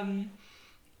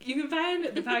 You can find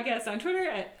the podcast on Twitter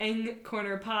at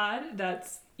engcornerpod.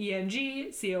 That's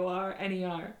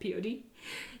ENGCORNERPOD.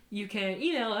 You can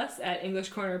email us at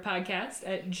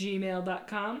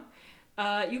englishcornerpodcast@gmail.com.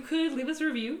 You could leave us a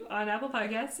review on Apple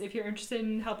Podcasts if you're interested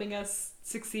in helping us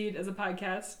succeed as a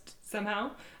podcast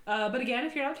somehow. But again,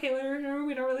 if you're not Taylor,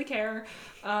 we don't really care.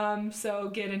 So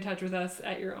get in touch with us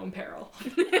at your own peril.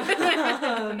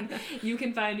 You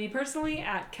can find me personally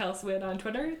at Kelswid on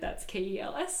Twitter. That's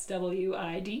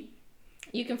KELSWID.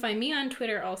 You can find me on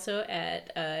Twitter also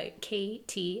at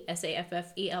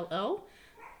KTSAFFELO.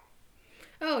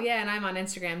 Oh, yeah, and I'm on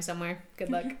Instagram somewhere.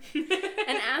 Good luck.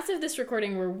 And as of this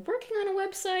recording, we're working on a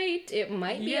website. It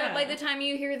might be up by the time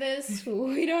you hear this.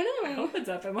 We don't know. I hope it's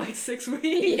up in 6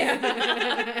 weeks.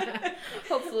 Yeah.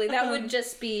 Hopefully. That would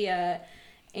just be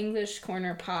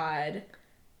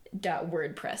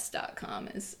englishcornerpod.wordpress.com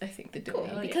is, I think, the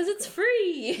domain. Because it's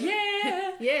free.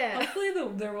 Yeah. Yeah. Hopefully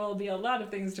there will be a lot of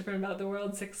things different about the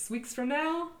world 6 weeks from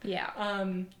now. Yeah.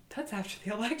 That's after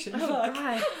the election. Oh,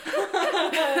 God.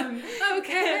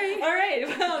 Okay. All right.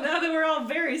 Well, now that we're all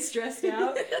very stressed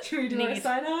out, should we do our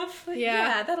sign off?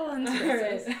 Yeah, that'll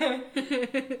unstress us.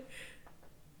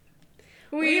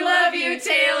 We love you,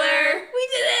 Taylor. We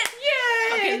did it! Yay!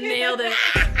 Fucking nailed it.